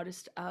you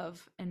proudest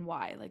of and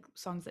why? Like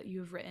songs that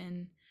you've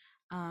written,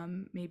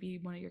 maybe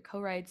one of your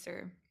co-writes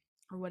or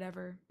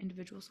whatever,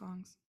 individual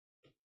songs.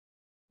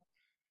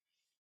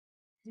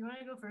 Do you want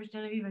to go first,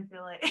 Genevieve? I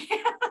feel like.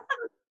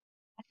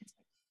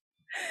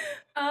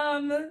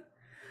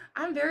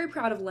 I'm very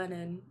proud of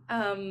Lennon.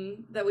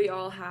 That we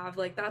all have.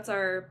 Like that's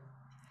our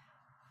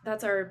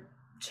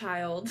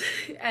child.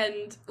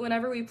 And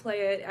whenever we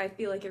play it, I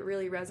feel like it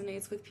really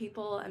resonates with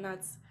people, and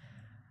it's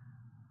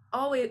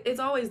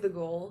always the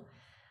goal.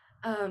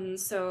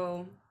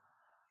 So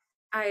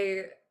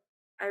I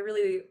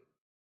really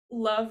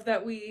love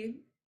that we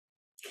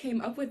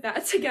came up with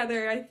that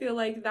together. I feel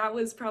like that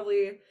was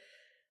probably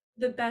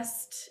the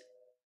best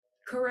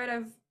co-write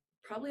I've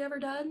probably ever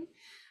done.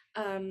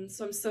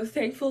 So I'm so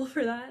thankful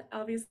for that,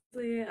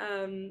 obviously.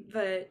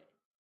 But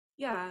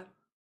yeah,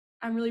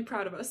 I'm really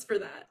proud of us for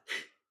that.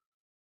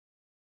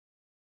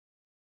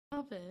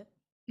 Love it.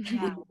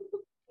 Yeah.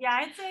 Yeah,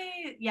 I'd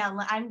say, yeah,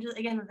 I'm just,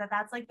 again,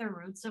 that's like the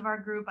roots of our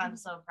group. I'm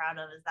so proud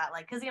of is that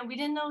like, because, we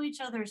didn't know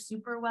each other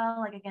super well.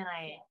 Like, again,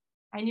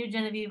 I knew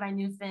Genevieve, I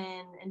knew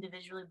Finn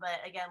individually, but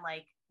again,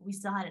 like we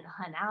still hadn't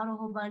hung out a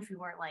whole bunch. We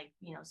weren't like,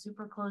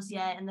 super close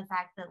yet. And the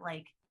fact that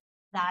like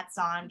that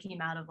song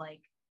came out of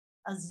like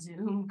a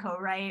Zoom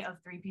co-write of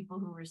 3 people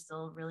who were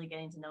still really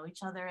getting to know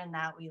each other, and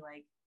that we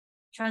like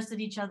trusted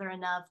each other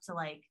enough to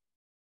like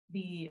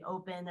be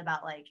open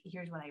about like,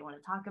 here's what I want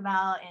to talk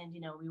about. And,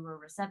 we were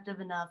receptive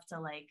enough to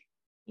like,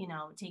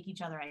 take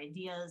each other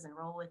ideas and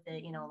roll with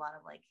it, a lot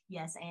of like,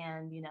 yes,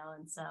 and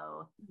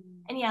so,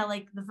 and yeah,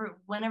 like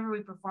whenever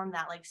we perform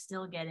that, like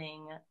still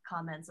getting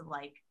comments of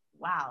like,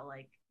 wow,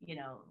 like,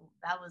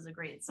 that was a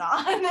great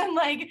song. And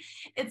like,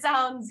 it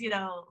sounds,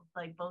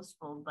 like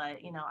boastful, but,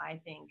 I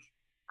think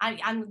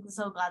I'm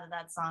so glad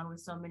that song with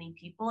so many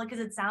people, because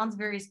it sounds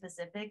very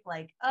specific,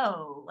 like,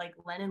 oh, like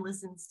Lennon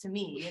listens to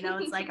me,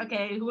 it's like,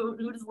 okay,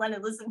 who does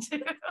Lennon listen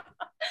to?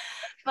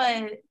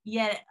 But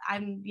yet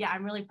I'm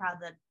really proud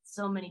that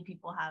so many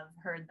people have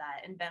heard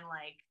that and been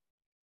like,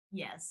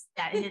 yes,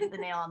 that hit the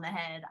nail on the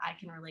head. I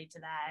can relate to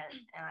that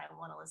and I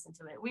want to listen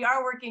to it. We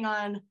are working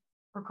on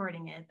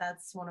recording it.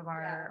 That's one of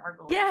our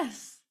goals.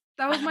 Yes,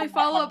 that was my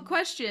follow-up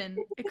question.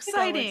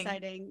 Exciting. So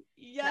exciting.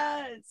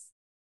 Yes.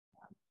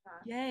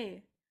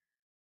 Yay.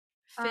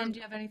 Finn, do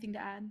you have anything to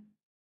add?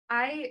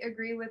 I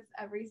agree with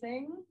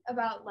everything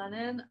about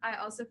Lennon. I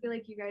also feel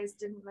like you guys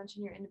didn't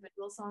mention your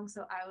individual songs,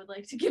 so I would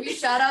like to give you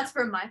shout outs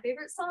for my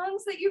favorite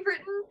songs that you've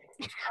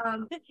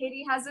written.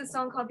 Katie has this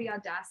song called The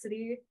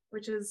Audacity,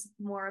 which is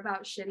more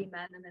about shitty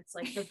men, and it's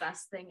like the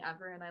best thing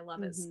ever, and I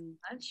love it so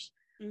much.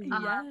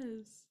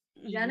 Yes.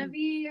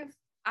 Genevieve,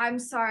 I'm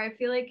sorry, I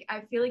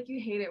feel like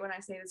you hate it when I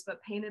say this,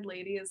 but Painted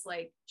Lady is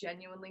like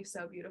genuinely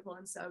so beautiful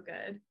and so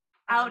good.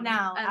 Out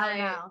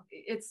now.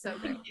 It's so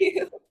good.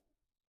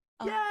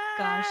 Oh,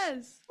 gosh.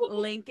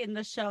 Link in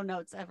the show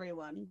notes,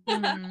 everyone.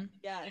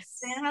 Yes.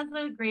 Finn has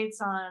a great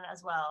song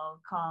as well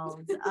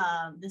called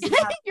This Is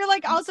How. You're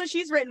like, also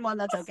she's written one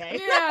that's okay.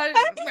 Yeah.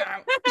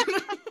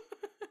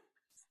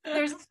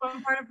 There's this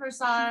one part of her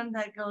song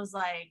that goes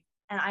like,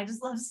 and I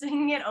just love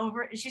singing it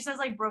over. She says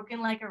like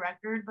broken like a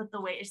record, but the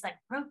way it's like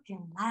broken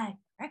like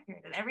a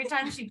record. And every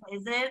time she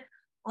plays it,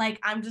 like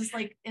I'm just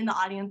like in the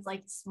audience,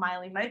 like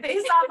smiling my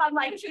face off. I'm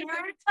like, here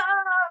it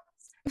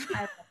comes. I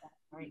love that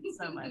part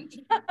so much.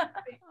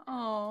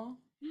 Oh.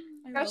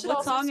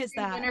 What song is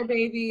that? Winter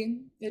Baby.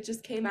 It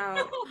just came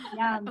out.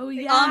 Yeah. Oh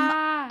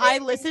yeah. I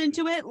listened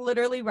to it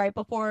literally right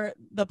before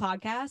the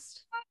podcast.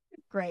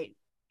 Great.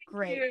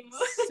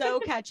 So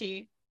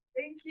catchy.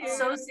 Thank you.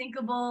 So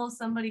syncable.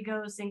 Somebody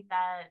go sync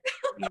that.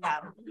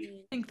 Yeah.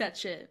 Think that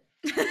shit.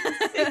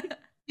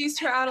 Used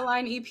her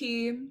Adeline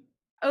EP.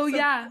 Oh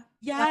yeah.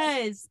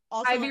 Yes.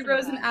 Also Ivy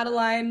Rose and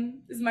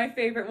Adeline is my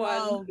favorite one.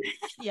 Oh,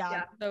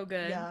 yeah. So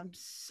good. Yeah.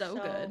 So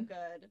good.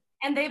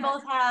 And they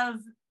both have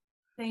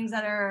things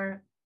that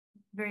are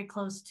very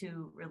close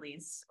to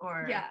release,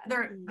 or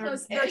they're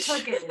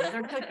cooking.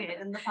 They're cooking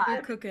in the pot.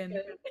 They're cooking.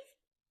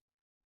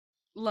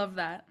 Love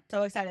that.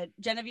 So excited.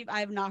 Genevieve,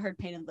 I have not heard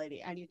Painted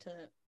Lady. I need to.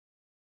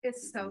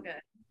 It's so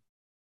good.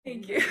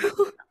 Thank you.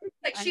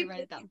 Like I she need to write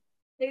it down.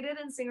 they did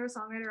in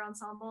singer-songwriter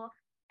ensemble,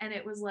 and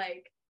it was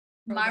like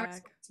my Throwback.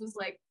 response was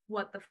like,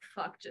 what the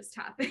fuck just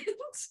happened?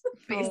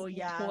 Oh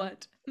yeah.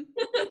 What?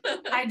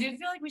 I do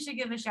feel like we should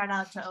give a shout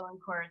out to Owen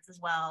Courts as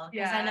well,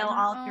 because I Yeah. know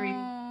all three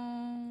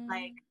Oh.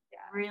 like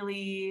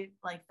really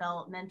like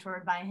felt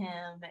mentored by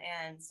him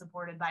and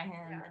supported by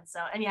him, and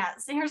so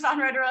singer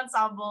songwriter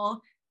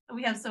ensemble.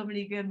 We have so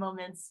many good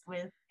moments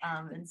with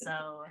and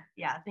so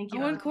thank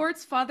you. Owen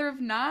Courts, father of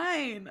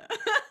 9.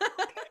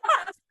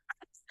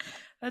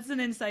 That's an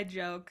inside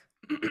joke.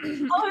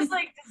 I was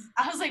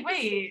like,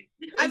 wait,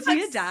 Is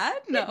he a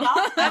dad? No.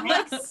 I'm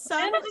like,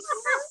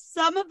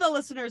 some of the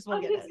listeners will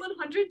On get his it.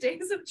 100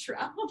 days of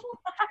travel.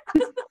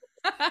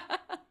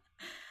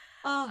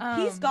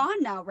 He's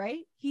gone now,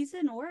 right? He's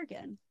in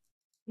Oregon.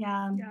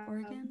 Yeah.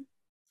 Oregon.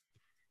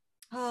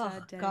 Oh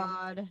Sad day.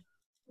 God.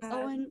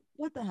 Owen,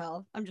 what the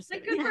hell? I'm just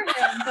Like, kidding. good for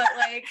him, but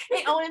like,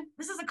 Hey Owen,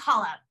 this is a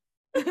call out.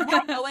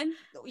 Owen,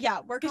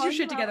 yeah, we're Get your calling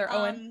shit you together, out.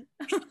 Owen.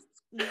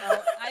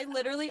 No,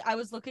 I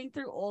was looking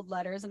through old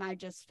letters and I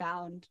just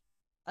found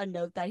a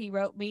note that he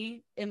wrote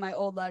me in my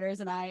old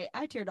letters, and I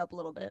teared up a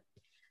little bit.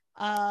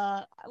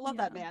 I love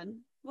that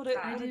man. What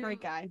a do.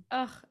 great guy.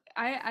 Ugh,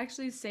 I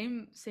actually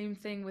same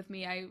thing with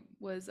me. I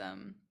was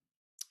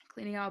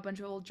cleaning out a bunch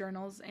of old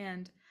journals,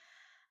 and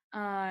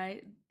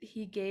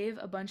he gave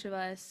a bunch of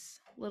us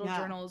little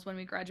journals when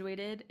we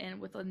graduated, and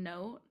with a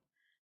note,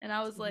 and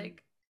I was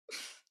like,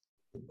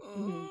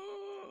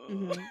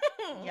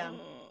 Yeah.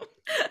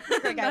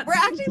 Great guy. We're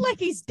acting like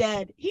he's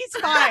dead. He's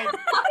fine.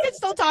 I can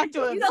still talk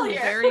to him. He's still here.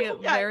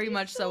 very he's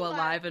much so still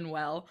alive and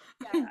well.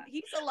 Yeah,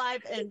 he's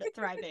alive and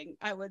thriving,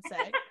 I would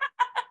say.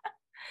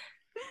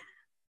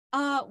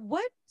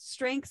 What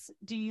strengths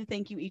do you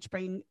think you each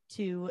bring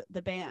to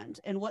the band,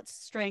 and what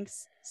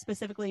strengths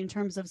specifically in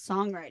terms of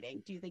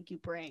songwriting do you think you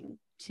bring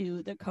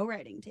to the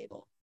co-writing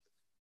table?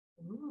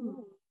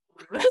 Ooh.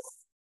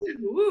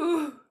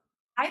 Ooh.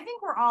 I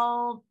think we're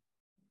all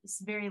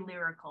very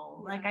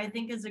lyrical. Like I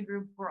think as a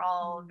group we're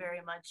all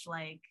very much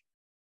like,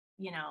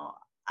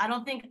 I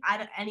don't think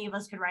any of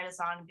us could write a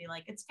song and be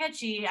like, it's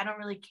catchy. I don't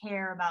really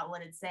care about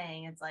what it's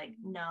saying. It's like,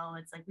 no,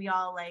 it's like we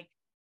all like,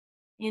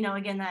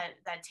 again,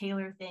 that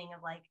Taylor thing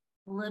of like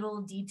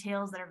little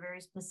details that are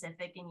very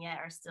specific and yet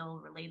are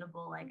still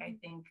relatable. Like, I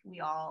think we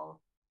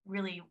all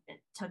really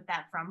took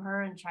that from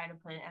her and tried to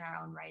put it in our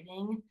own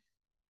writing.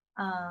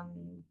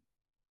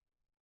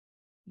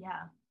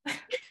 Yeah.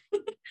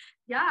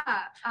 Yeah.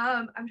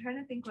 I'm trying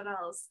to think what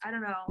else. I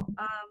don't know.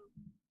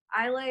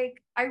 I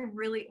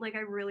really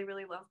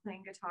love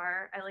playing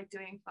guitar. I like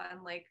doing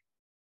fun like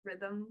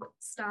rhythm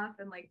stuff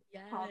and like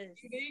pop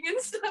shooting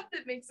and stuff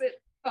that makes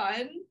it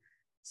fun.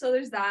 So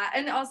there's that,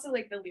 and also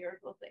like the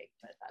lyrical thing,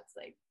 but that's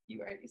like you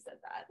already said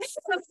that.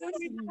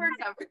 We're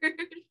covered.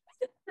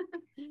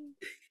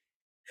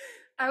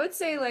 I would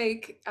say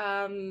like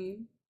I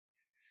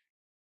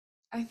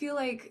feel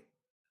like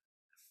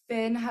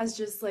Finn has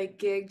just like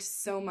gigged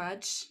so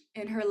much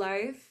in her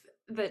life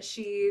that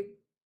she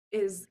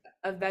is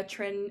a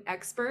veteran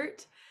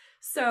expert.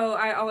 So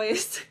I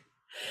always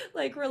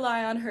like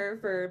rely on her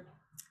for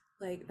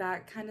like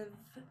that kind of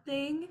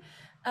thing.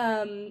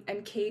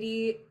 And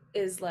Katie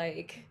is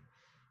like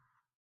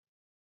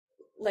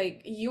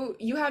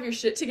you have your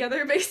shit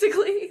together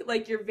basically.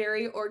 Like you're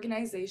very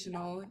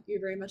organizational.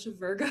 You're very much a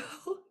Virgo.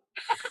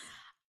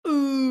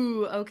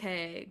 Ooh,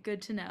 okay,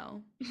 good to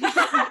know.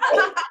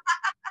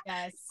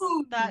 Yes,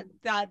 that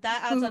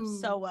adds up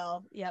so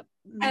well. Yep.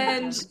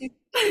 And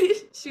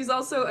she's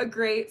also a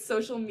great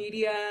social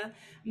media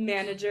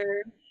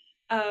manager.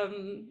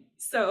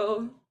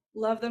 So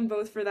love them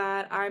both for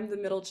that. I'm the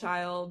middle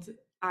child.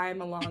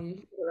 I'm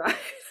along the ride.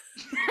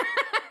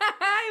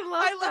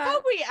 I love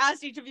how we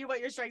asked each of you what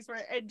your strengths were,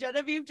 and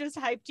Genevieve just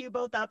hyped you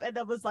both up and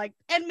then was like,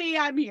 and me,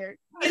 I'm here.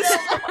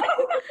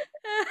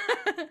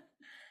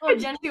 Oh,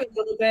 Genevieve, a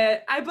little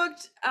bit. I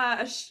booked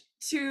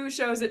 2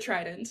 shows at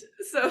Trident,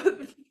 so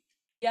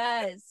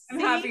yes, I'm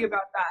happy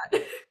about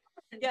that.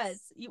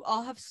 Yes, you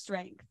all have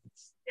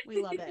strengths.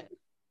 We love it.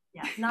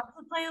 Yeah, not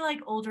to play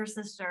like older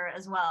sister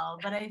as well,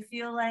 but I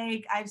feel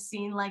like I've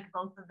seen like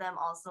both of them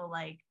also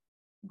like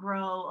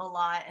grow a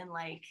lot and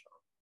like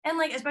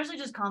especially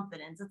just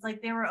confidence. It's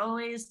like they were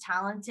always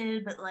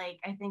talented, but like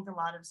I think a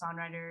lot of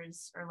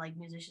songwriters or like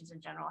musicians in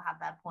general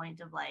have that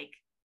point of like,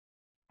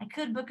 I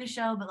could book a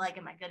show, but like,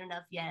 am I good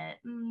enough yet?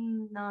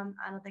 No,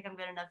 I don't think I'm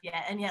good enough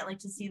yet. And yet, like,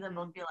 to see them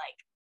both be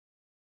like,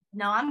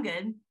 no, I'm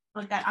good.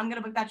 Book that. I'm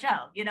gonna book that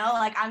show.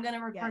 Like I'm gonna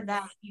record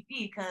that EP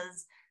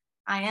because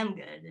I am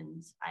good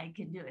and I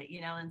can do it.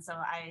 And so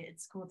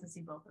it's cool to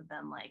see both of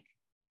them like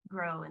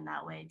grow in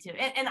that way too.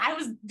 And I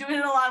was doing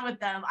it a lot with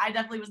them. I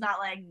definitely was not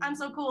like, I'm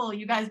so cool.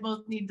 You guys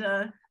both need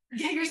to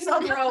get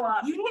yourself grow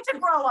up. You need to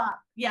grow up.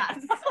 Yeah.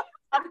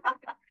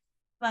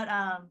 But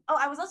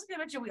I was also gonna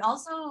mention we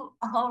also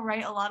all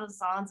write a lot of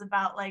songs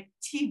about like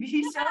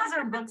TV shows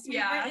or books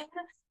we've written.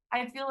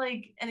 I feel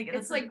like, and again,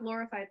 it's like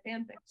glorified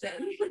fan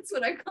fiction. That's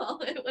what I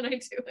call it when I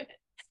do it.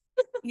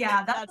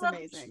 Yeah, that's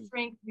amazing.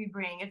 Strength we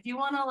bring. If you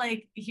want to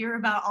like hear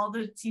about all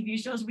the TV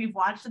shows we've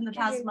watched in the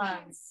past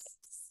months,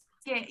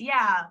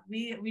 yeah,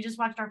 we just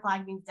watched Our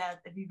Flag Means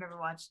Death. If you've ever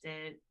watched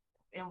it,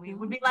 and we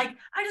would be like,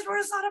 I just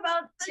wrote a song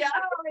about the show.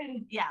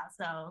 And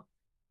so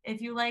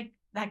if you like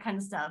that kind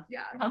of stuff,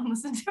 come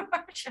listen to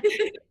our show.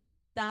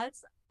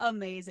 That's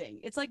amazing.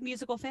 It's like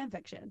musical fan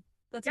fiction.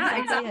 That's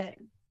exactly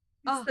it.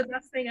 It's the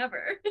best thing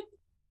ever.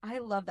 I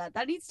love that.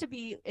 That needs to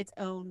be its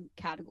own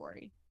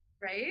category.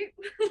 Right?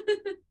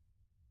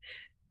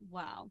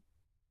 Wow.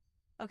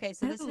 Okay,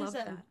 so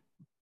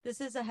this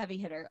is a heavy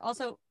hitter.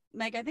 Also,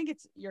 Meg, I think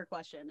it's your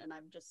question and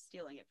I'm just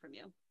stealing it from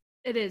you.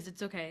 It is.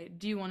 It's okay.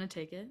 Do you want to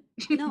take it?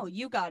 No,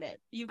 you got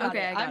it. You got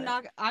it.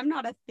 I'm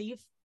not a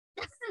thief.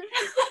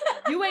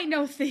 You ain't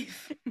no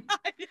thief.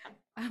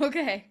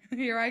 Okay,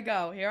 here I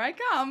go. Here I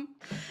come.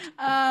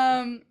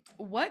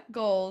 What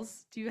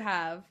goals do you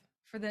have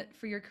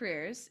for your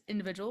careers,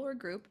 individual or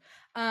group,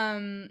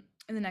 in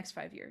the next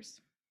 5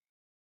 years?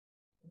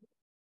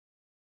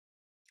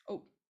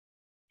 Oh,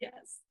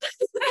 yes.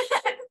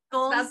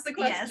 Goals. That's the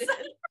question.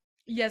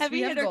 Yes,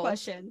 heavy hitter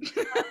question.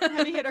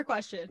 Heavy hitter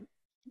question.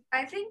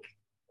 I think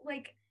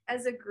like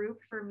as a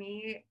group for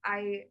me,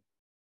 I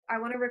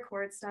want to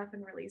record stuff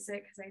and release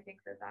it because I think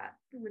that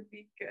would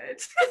be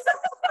good.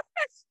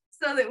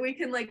 So that we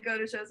can like go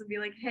to shows and be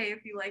like, hey,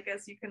 if you like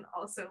us, you can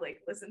also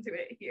like listen to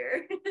it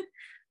here.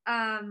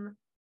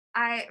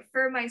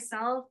 For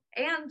myself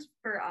and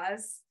for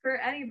us, for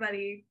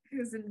anybody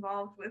who's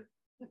involved with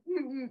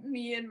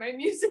me and my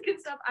music and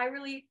stuff, I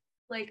really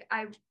like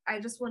I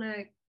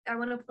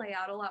want to play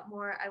out a lot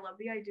more. I love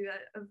the idea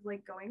of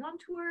like going on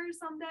tour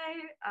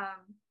someday.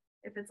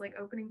 If it's like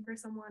opening for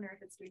someone or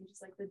if it's doing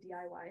just like the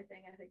DIY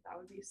thing, I think that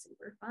would be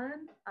super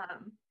fun.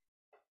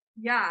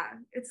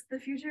 It's the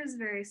future is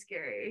very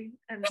scary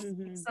and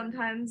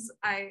sometimes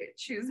I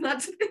choose not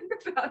to think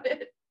about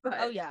it. But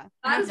oh yeah,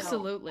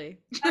 absolutely.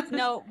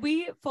 No,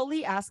 we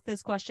fully ask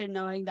this question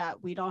knowing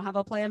that we don't have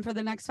a plan for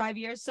the next 5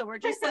 years, so we're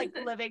just like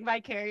living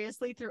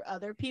vicariously through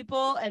other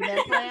people and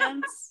their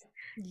plans.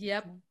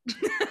 Yep.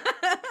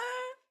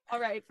 All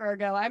right,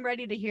 Virgo, I'm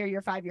ready to hear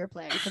your 5-year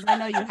plan because I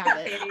know you have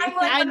it. I'm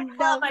like, I let me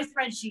pull out know. my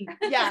spreadsheet.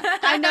 Yeah,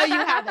 I know you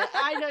have it.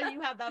 I know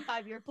you have that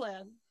 5-year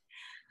plan.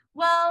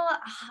 Well,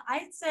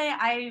 I'd say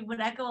I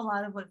would echo a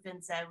lot of what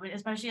Finn said,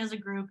 especially as a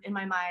group. In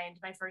my mind,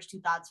 my first two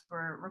thoughts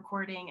were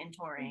recording and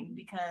touring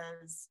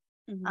because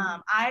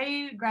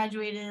I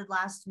graduated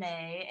last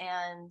May,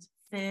 and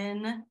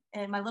Finn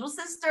and my little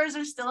sisters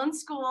are still in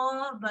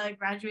school, but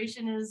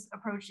graduation is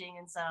approaching.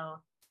 And so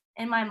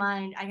in my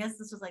mind, I guess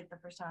this was like the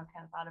first time I've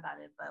kind of thought about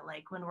it, but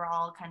like when we're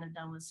all kind of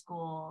done with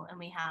school and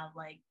we have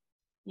like,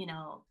 you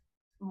know,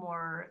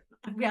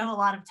 we have a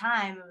lot of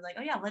time, it was like,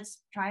 oh yeah, let's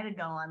try to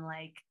go on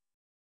like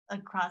a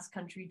cross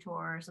country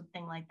tour or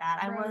something like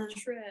that.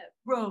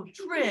 Road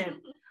trip.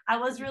 I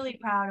was really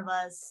proud of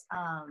us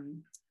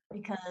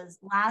because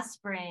last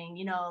spring,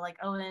 you know, like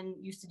Owen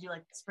used to do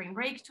like the spring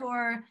break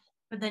tour,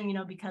 but then, you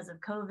know, because of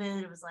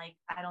COVID, it was like,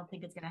 I don't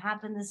think it's going to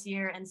happen this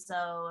year. And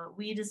so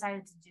we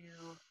decided to do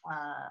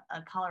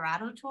a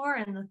Colorado tour,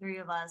 and the three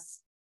of us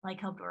like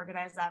helped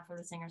organize that for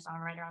the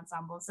singer-songwriter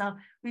ensemble. So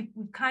we've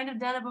kind of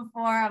done it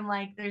before. I'm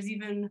like, there's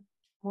even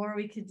more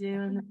we could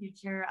do in the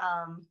future.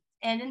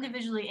 And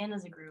individually and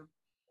as a group,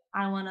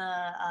 I want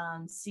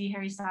to see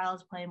Harry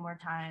Styles play more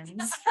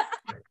times.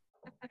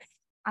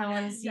 I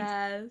want to see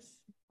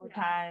more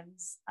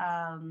times.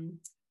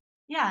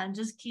 Yeah, and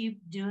just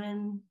keep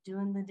doing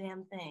the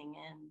damn thing.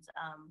 And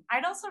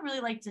I'd also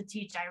really like to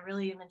teach. I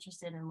really am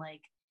interested in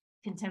like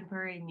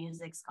contemporary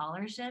music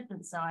scholarship,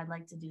 and so I'd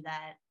like to do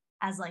that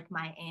as like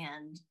my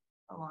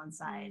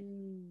alongside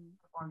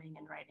performing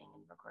and writing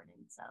and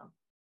recording. So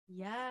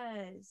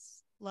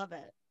yes, love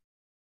it.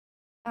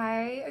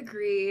 I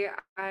agree.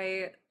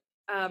 I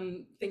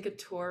think a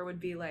tour would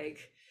be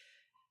like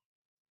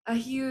a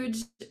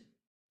huge,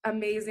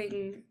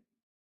 amazing,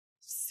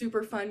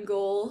 super fun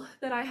goal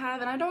that I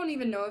have. And I don't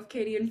even know if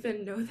Katie and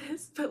Finn know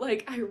this, but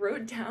like I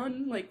wrote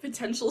down like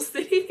potential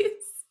cities.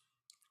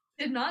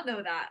 Did not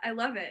know that. I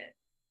love it.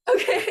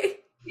 Okay.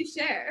 You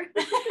share.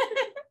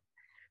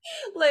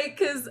 Like,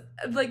 cause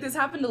like this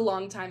happened a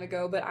long time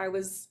ago, but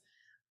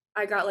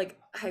I got like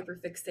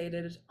hyper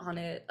fixated on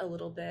it a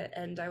little bit,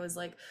 and I was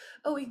like,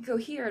 oh, we can go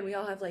here and we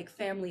all have like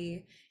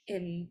family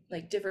in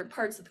like different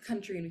parts of the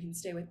country and we can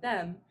stay with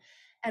them,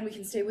 and we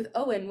can stay with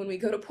Owen when we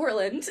go to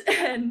Portland.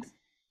 And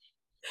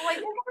I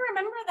think I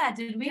remember that.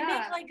 Did we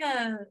make like a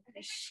I think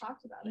we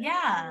talked about it.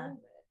 Yeah.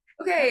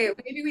 okay,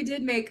 maybe we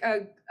did make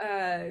a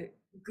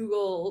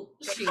Google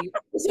sheet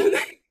or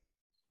something.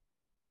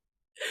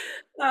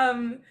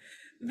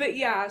 But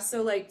yeah,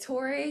 so like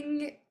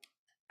touring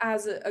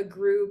as a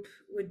group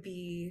would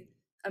be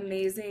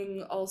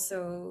amazing.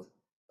 Also,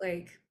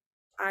 like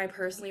I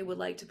personally would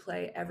like to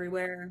play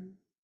everywhere,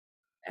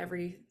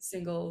 every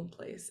single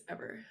place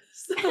ever.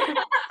 So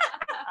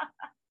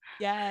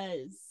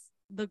Yes,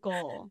 the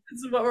goal. this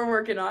is what we're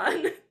working on.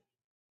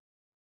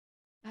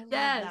 I love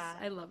Yes, that.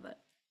 I love it.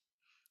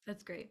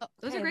 That's great. Okay,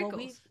 Those are great well,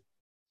 goals.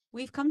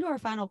 We've come to our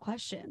final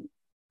question.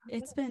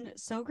 It's been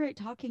so great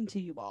talking to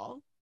you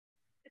all.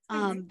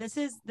 This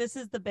is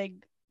the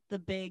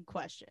big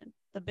question,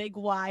 the big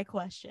why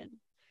question.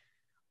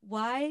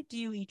 Why do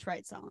you each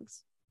write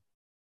songs?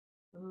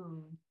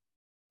 Ooh,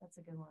 that's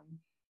a good one.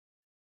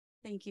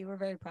 Thank you. We're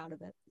very proud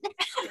of it.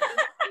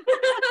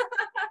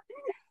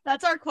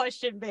 That's our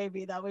question,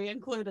 baby, that we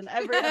include in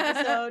every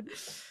episode.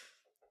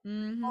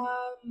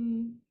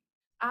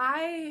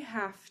 I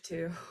have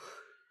to.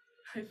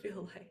 I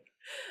feel like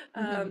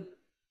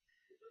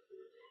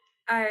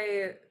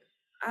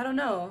I don't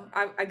know.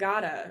 I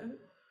gotta.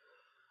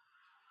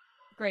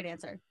 Great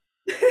answer.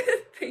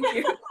 Thank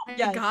you.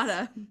 Yes.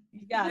 Gotta.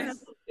 Yes.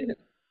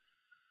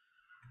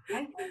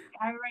 I think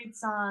I write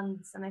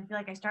songs, and I feel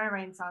like I started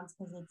writing songs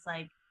because it's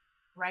like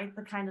write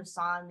the kind of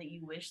song that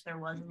you wish there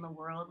was in the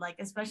world, like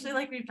especially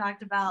like we've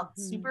talked about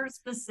super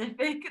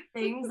specific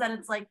things that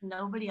it's like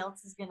nobody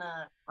else is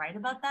gonna write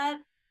about that,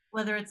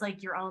 whether it's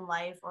like your own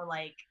life or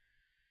like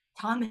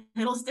Tom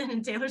Hiddleston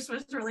and Taylor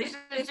Swift's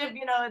relationship.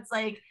 You know, it's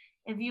like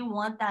if you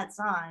want that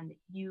song,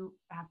 you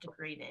have to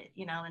create it,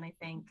 you know. And I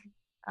think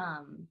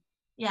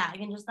yeah,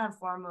 again, just that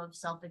form of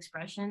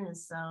self-expression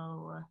is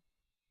so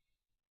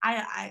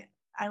I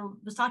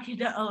was talking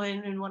to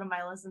Owen in one of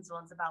my lessons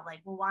once about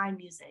like, well, why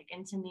music?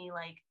 And to me,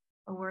 like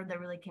a word that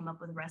really came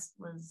up with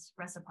was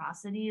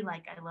reciprocity.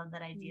 Like I love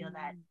that idea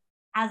that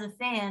as a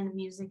fan,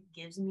 music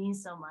gives me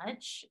so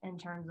much in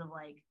terms of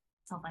like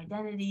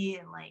self-identity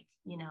and like,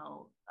 you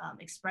know,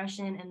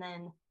 expression. And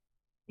then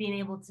being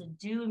able to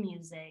do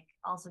music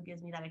also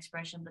gives me that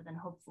expression, but then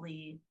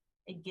hopefully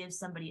it gives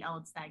somebody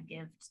else that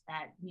gift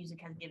that music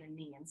has given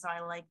me. And so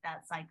I like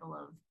that cycle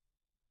of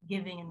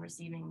giving and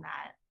receiving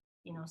that,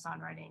 you know,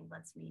 songwriting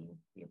lets me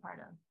be a part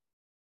of.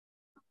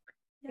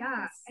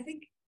 Yeah, I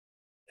think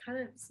kind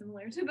of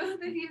similar to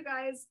both of you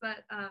guys,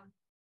 but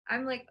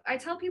I'm like, I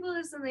tell people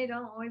this and they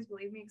don't always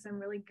believe me because I'm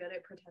really good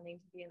at pretending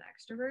to be an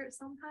extrovert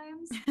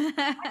sometimes.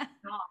 I'm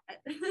not.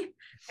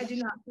 I do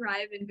not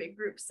thrive in big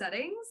group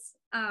settings.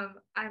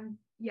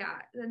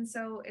 And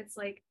so it's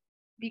like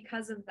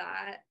because of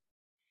that,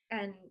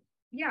 and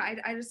yeah,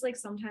 I just like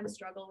sometimes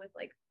struggle with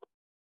like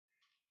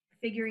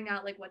figuring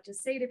out like what to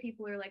say to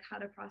people or like how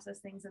to process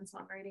things in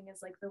songwriting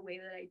is like the way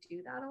that I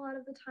do that a lot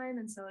of the time.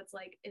 And so it's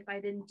like if I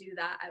didn't do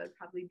that, I would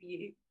probably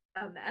be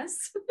a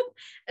mess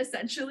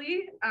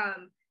essentially.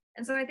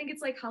 And so I think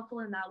it's like helpful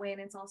in that way.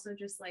 And it's also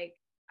just like,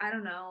 I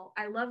don't know,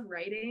 I love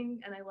writing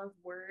and I love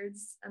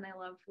words and I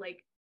love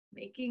like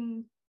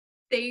making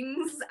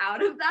things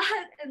out of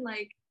that and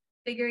like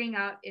figuring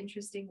out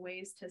interesting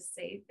ways to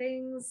say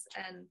things.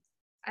 And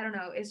I don't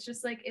know, it's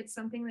just like, it's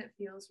something that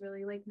feels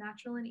really like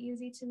natural and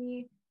easy to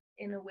me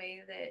in a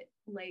way that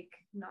like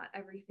not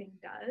everything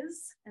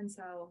does. And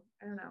so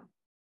I don't know.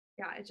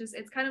 Yeah,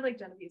 it's kind of like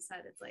Genevieve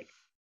said, it's like,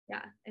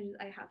 yeah, and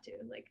I have to,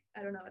 like,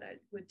 I don't know what I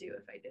would do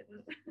if I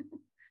didn't.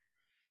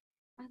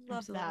 I love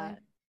Absolutely. that.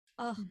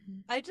 Oh,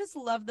 I just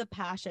love the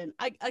passion.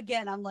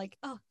 I'm like,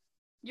 oh,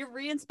 you're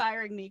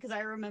re-inspiring me because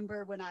I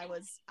remember when I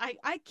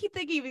keep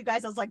thinking of you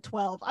guys as like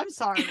 12. I'm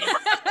sorry.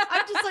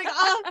 I'm just like,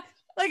 oh,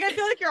 like I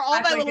feel like you're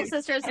all my little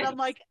sisters, and I'm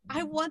like,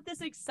 I want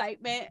this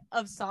excitement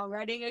of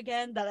songwriting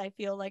again that I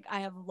feel like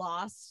I have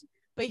lost.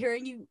 But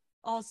hearing you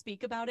all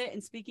speak about it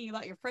and speaking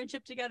about your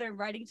friendship together and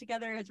writing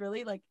together has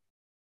really like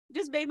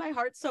just made my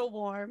heart so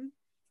warm.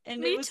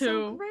 And Me it was too.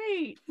 so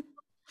great.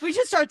 We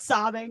just start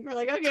sobbing. We're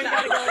like, okay,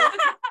 gotta go.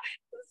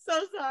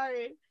 So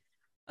sorry.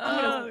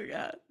 Oh my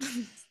God.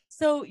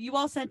 So you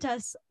all sent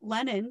us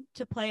Lennon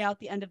to play out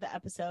the end of the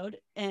episode,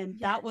 and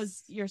that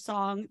was your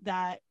song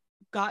that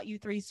got you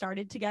three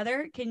started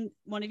together. Can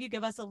one of you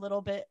give us a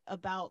little bit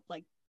about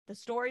like the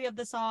story of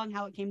the song,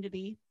 how it came to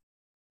be?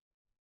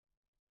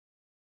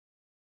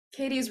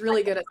 Katie's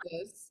really good at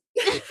this.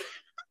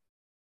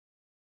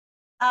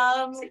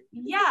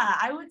 Yeah,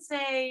 I would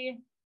say,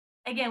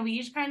 again, we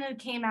each kind of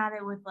came at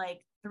it with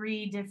like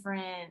three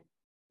different,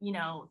 you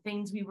know,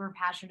 things we were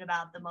passionate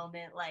about at the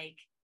moment. Like,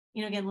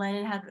 you know, again,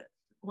 Lennon had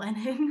won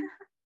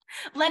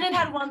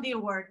the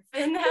award.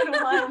 Finn had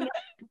won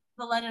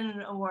the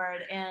Lennon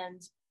Award. And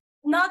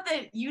not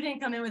that you didn't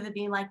come in with it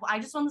being like, well, I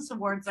just won this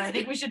award, so I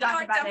think we should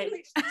talk about it.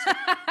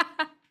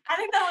 I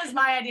think that was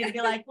my idea to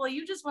be like, well,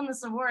 you just won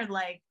this award,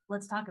 like,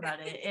 let's talk about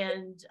it.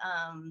 And,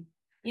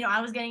 you know,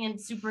 I was getting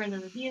super into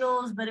the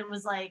Beatles, but it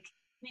was like,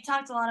 we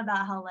talked a lot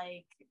about how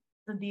like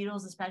the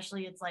Beatles,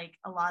 especially, it's like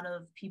a lot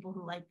of people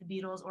who like the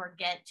Beatles or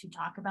get to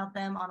talk about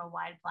them on a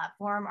wide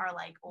platform are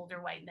like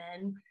older white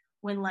men,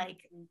 when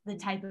like the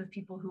type of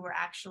people who were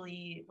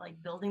actually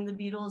like building the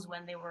Beatles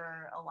when they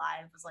were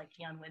alive was like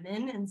young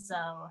women. And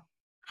so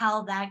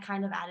how that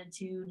kind of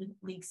attitude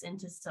leaks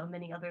into so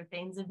many other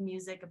things of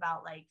music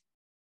about like,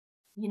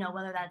 you know,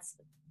 whether that's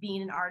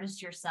being an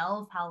artist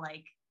yourself, how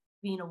like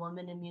being a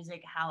woman in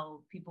music,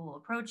 how people will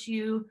approach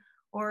you,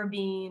 or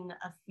being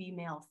a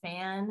female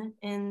fan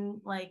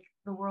in like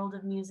the world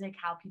of music,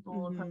 how people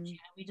will approach you.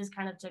 We just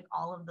kind of took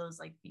all of those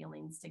like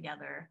feelings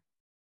together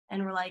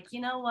and we're like, you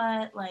know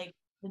what, like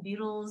the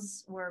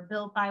Beatles were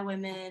built by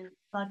women,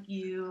 fuck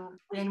you,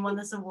 Finn won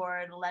this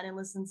award, Lennon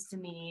listens to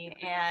me,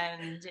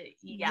 and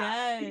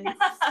yeah. Yes.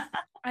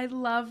 I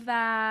love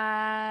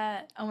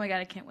that. Oh my God,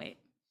 I can't wait.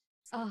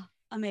 Oh,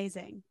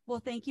 amazing. Well,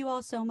 thank you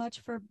all so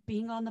much for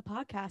being on the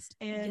podcast.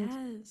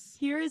 And Yes.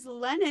 here is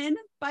Lennon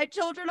by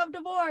Children of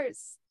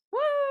Divorce.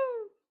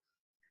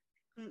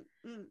 Woo!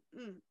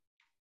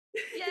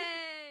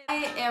 Yay! I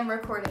am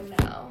recording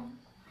now.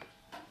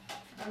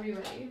 Are we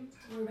ready?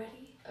 We're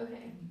ready?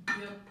 Okay.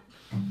 Yep.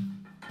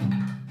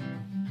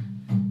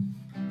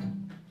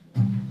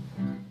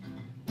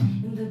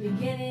 In the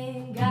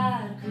beginning,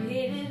 God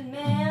created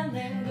man,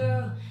 then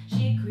girl,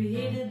 she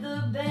created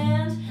the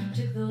band.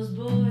 Took those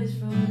boys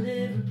from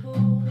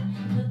Liverpool,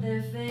 put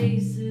their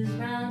faces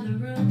round a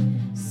room.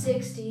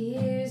 60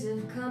 years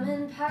have come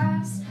and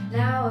passed.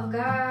 Now I've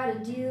got to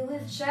deal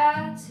with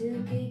chads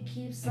who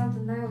gatekeep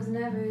something that was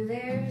never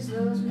theirs.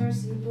 Those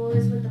mercy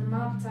boys with the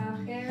mop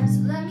top hair.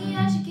 So let me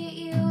educate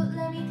you,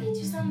 let me teach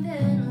you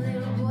something.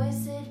 Little boy,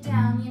 sit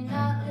down, you're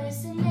not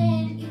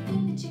listening. You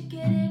think that you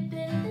get it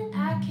better than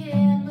I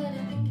can, but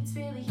I think it's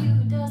really you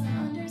who doesn't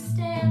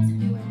understand. So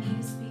do I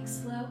need to speak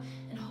slow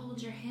and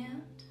hold your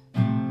hand?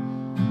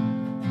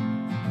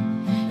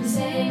 You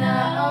say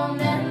not all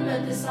men,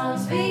 but this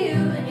song's for you.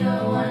 And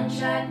your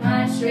one-track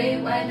mind,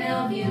 straight white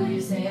male view.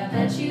 You say I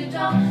bet you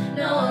don't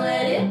know,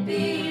 let it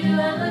be. Do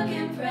I look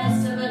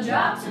impressed if I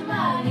drop to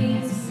my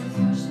knees?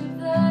 Worship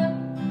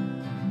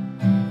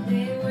them,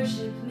 they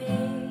worship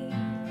me.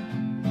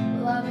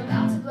 Well, I'm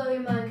about to blow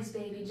your mind, 'cause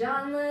baby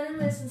John Lennon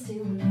listens to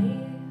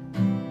me.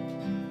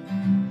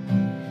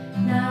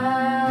 Na,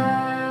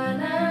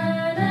 na,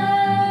 na,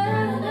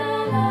 na,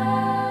 na.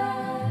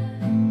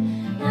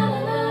 Na,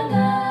 na,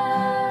 na,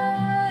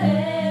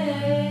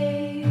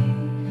 hey.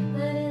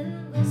 Lennon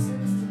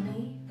listens to me.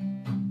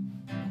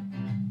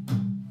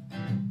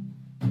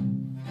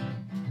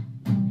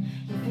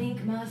 You think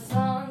my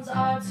songs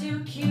are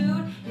too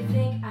cute. You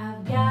think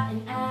I've got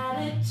an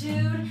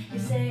attitude. You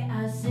say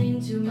I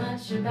sing too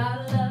much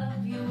about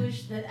love. You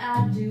wish that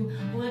I'd do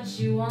what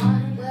you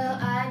want. Well,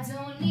 I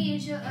don't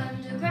need your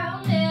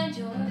underground and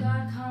your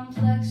God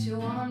complex, your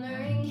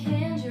wandering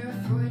hand, your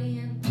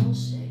Freudian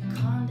bullshit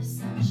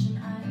condescension.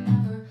 I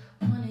never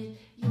wanted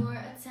your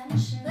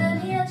attention.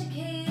 Let me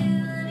educate you.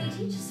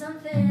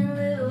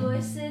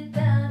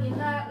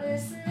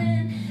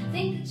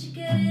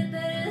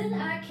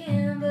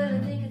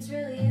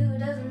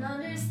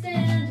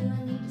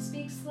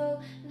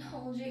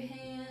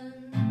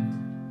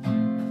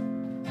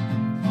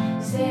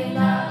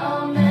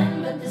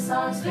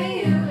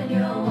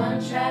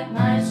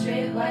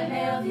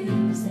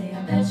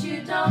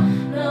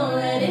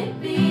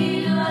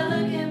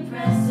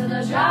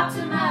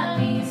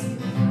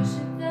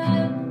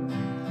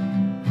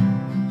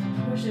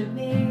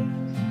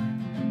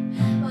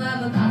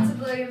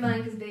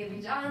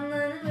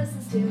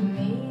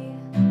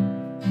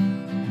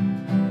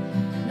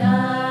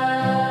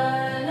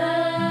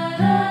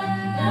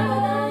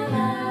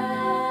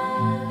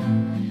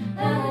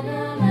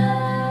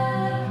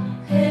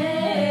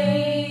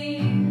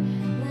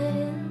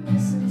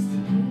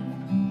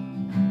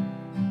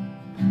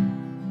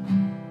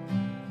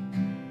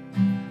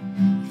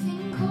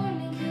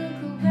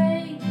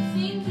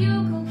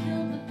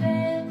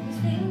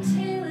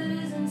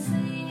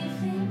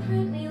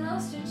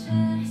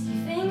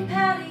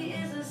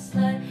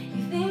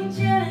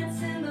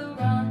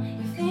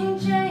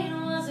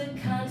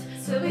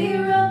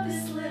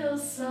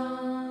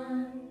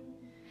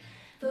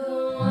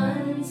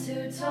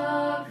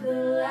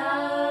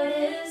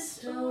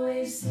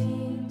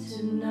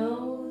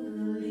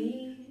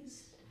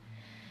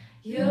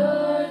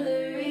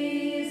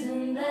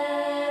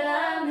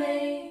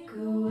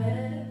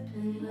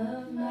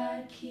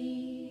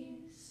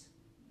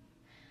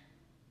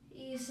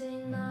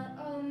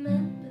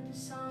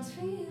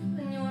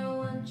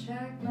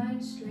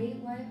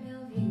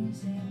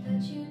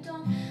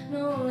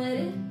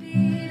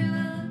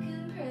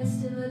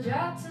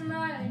 drop to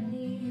my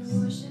knees,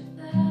 worship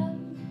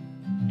them,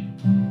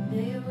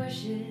 they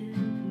worship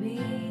me.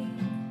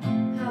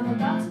 I'm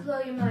about to blow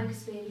your mind,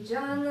 'cause baby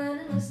John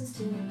Lennon listens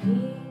to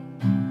me.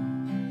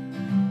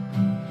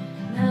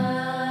 Na,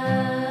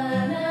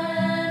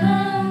 na,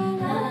 na.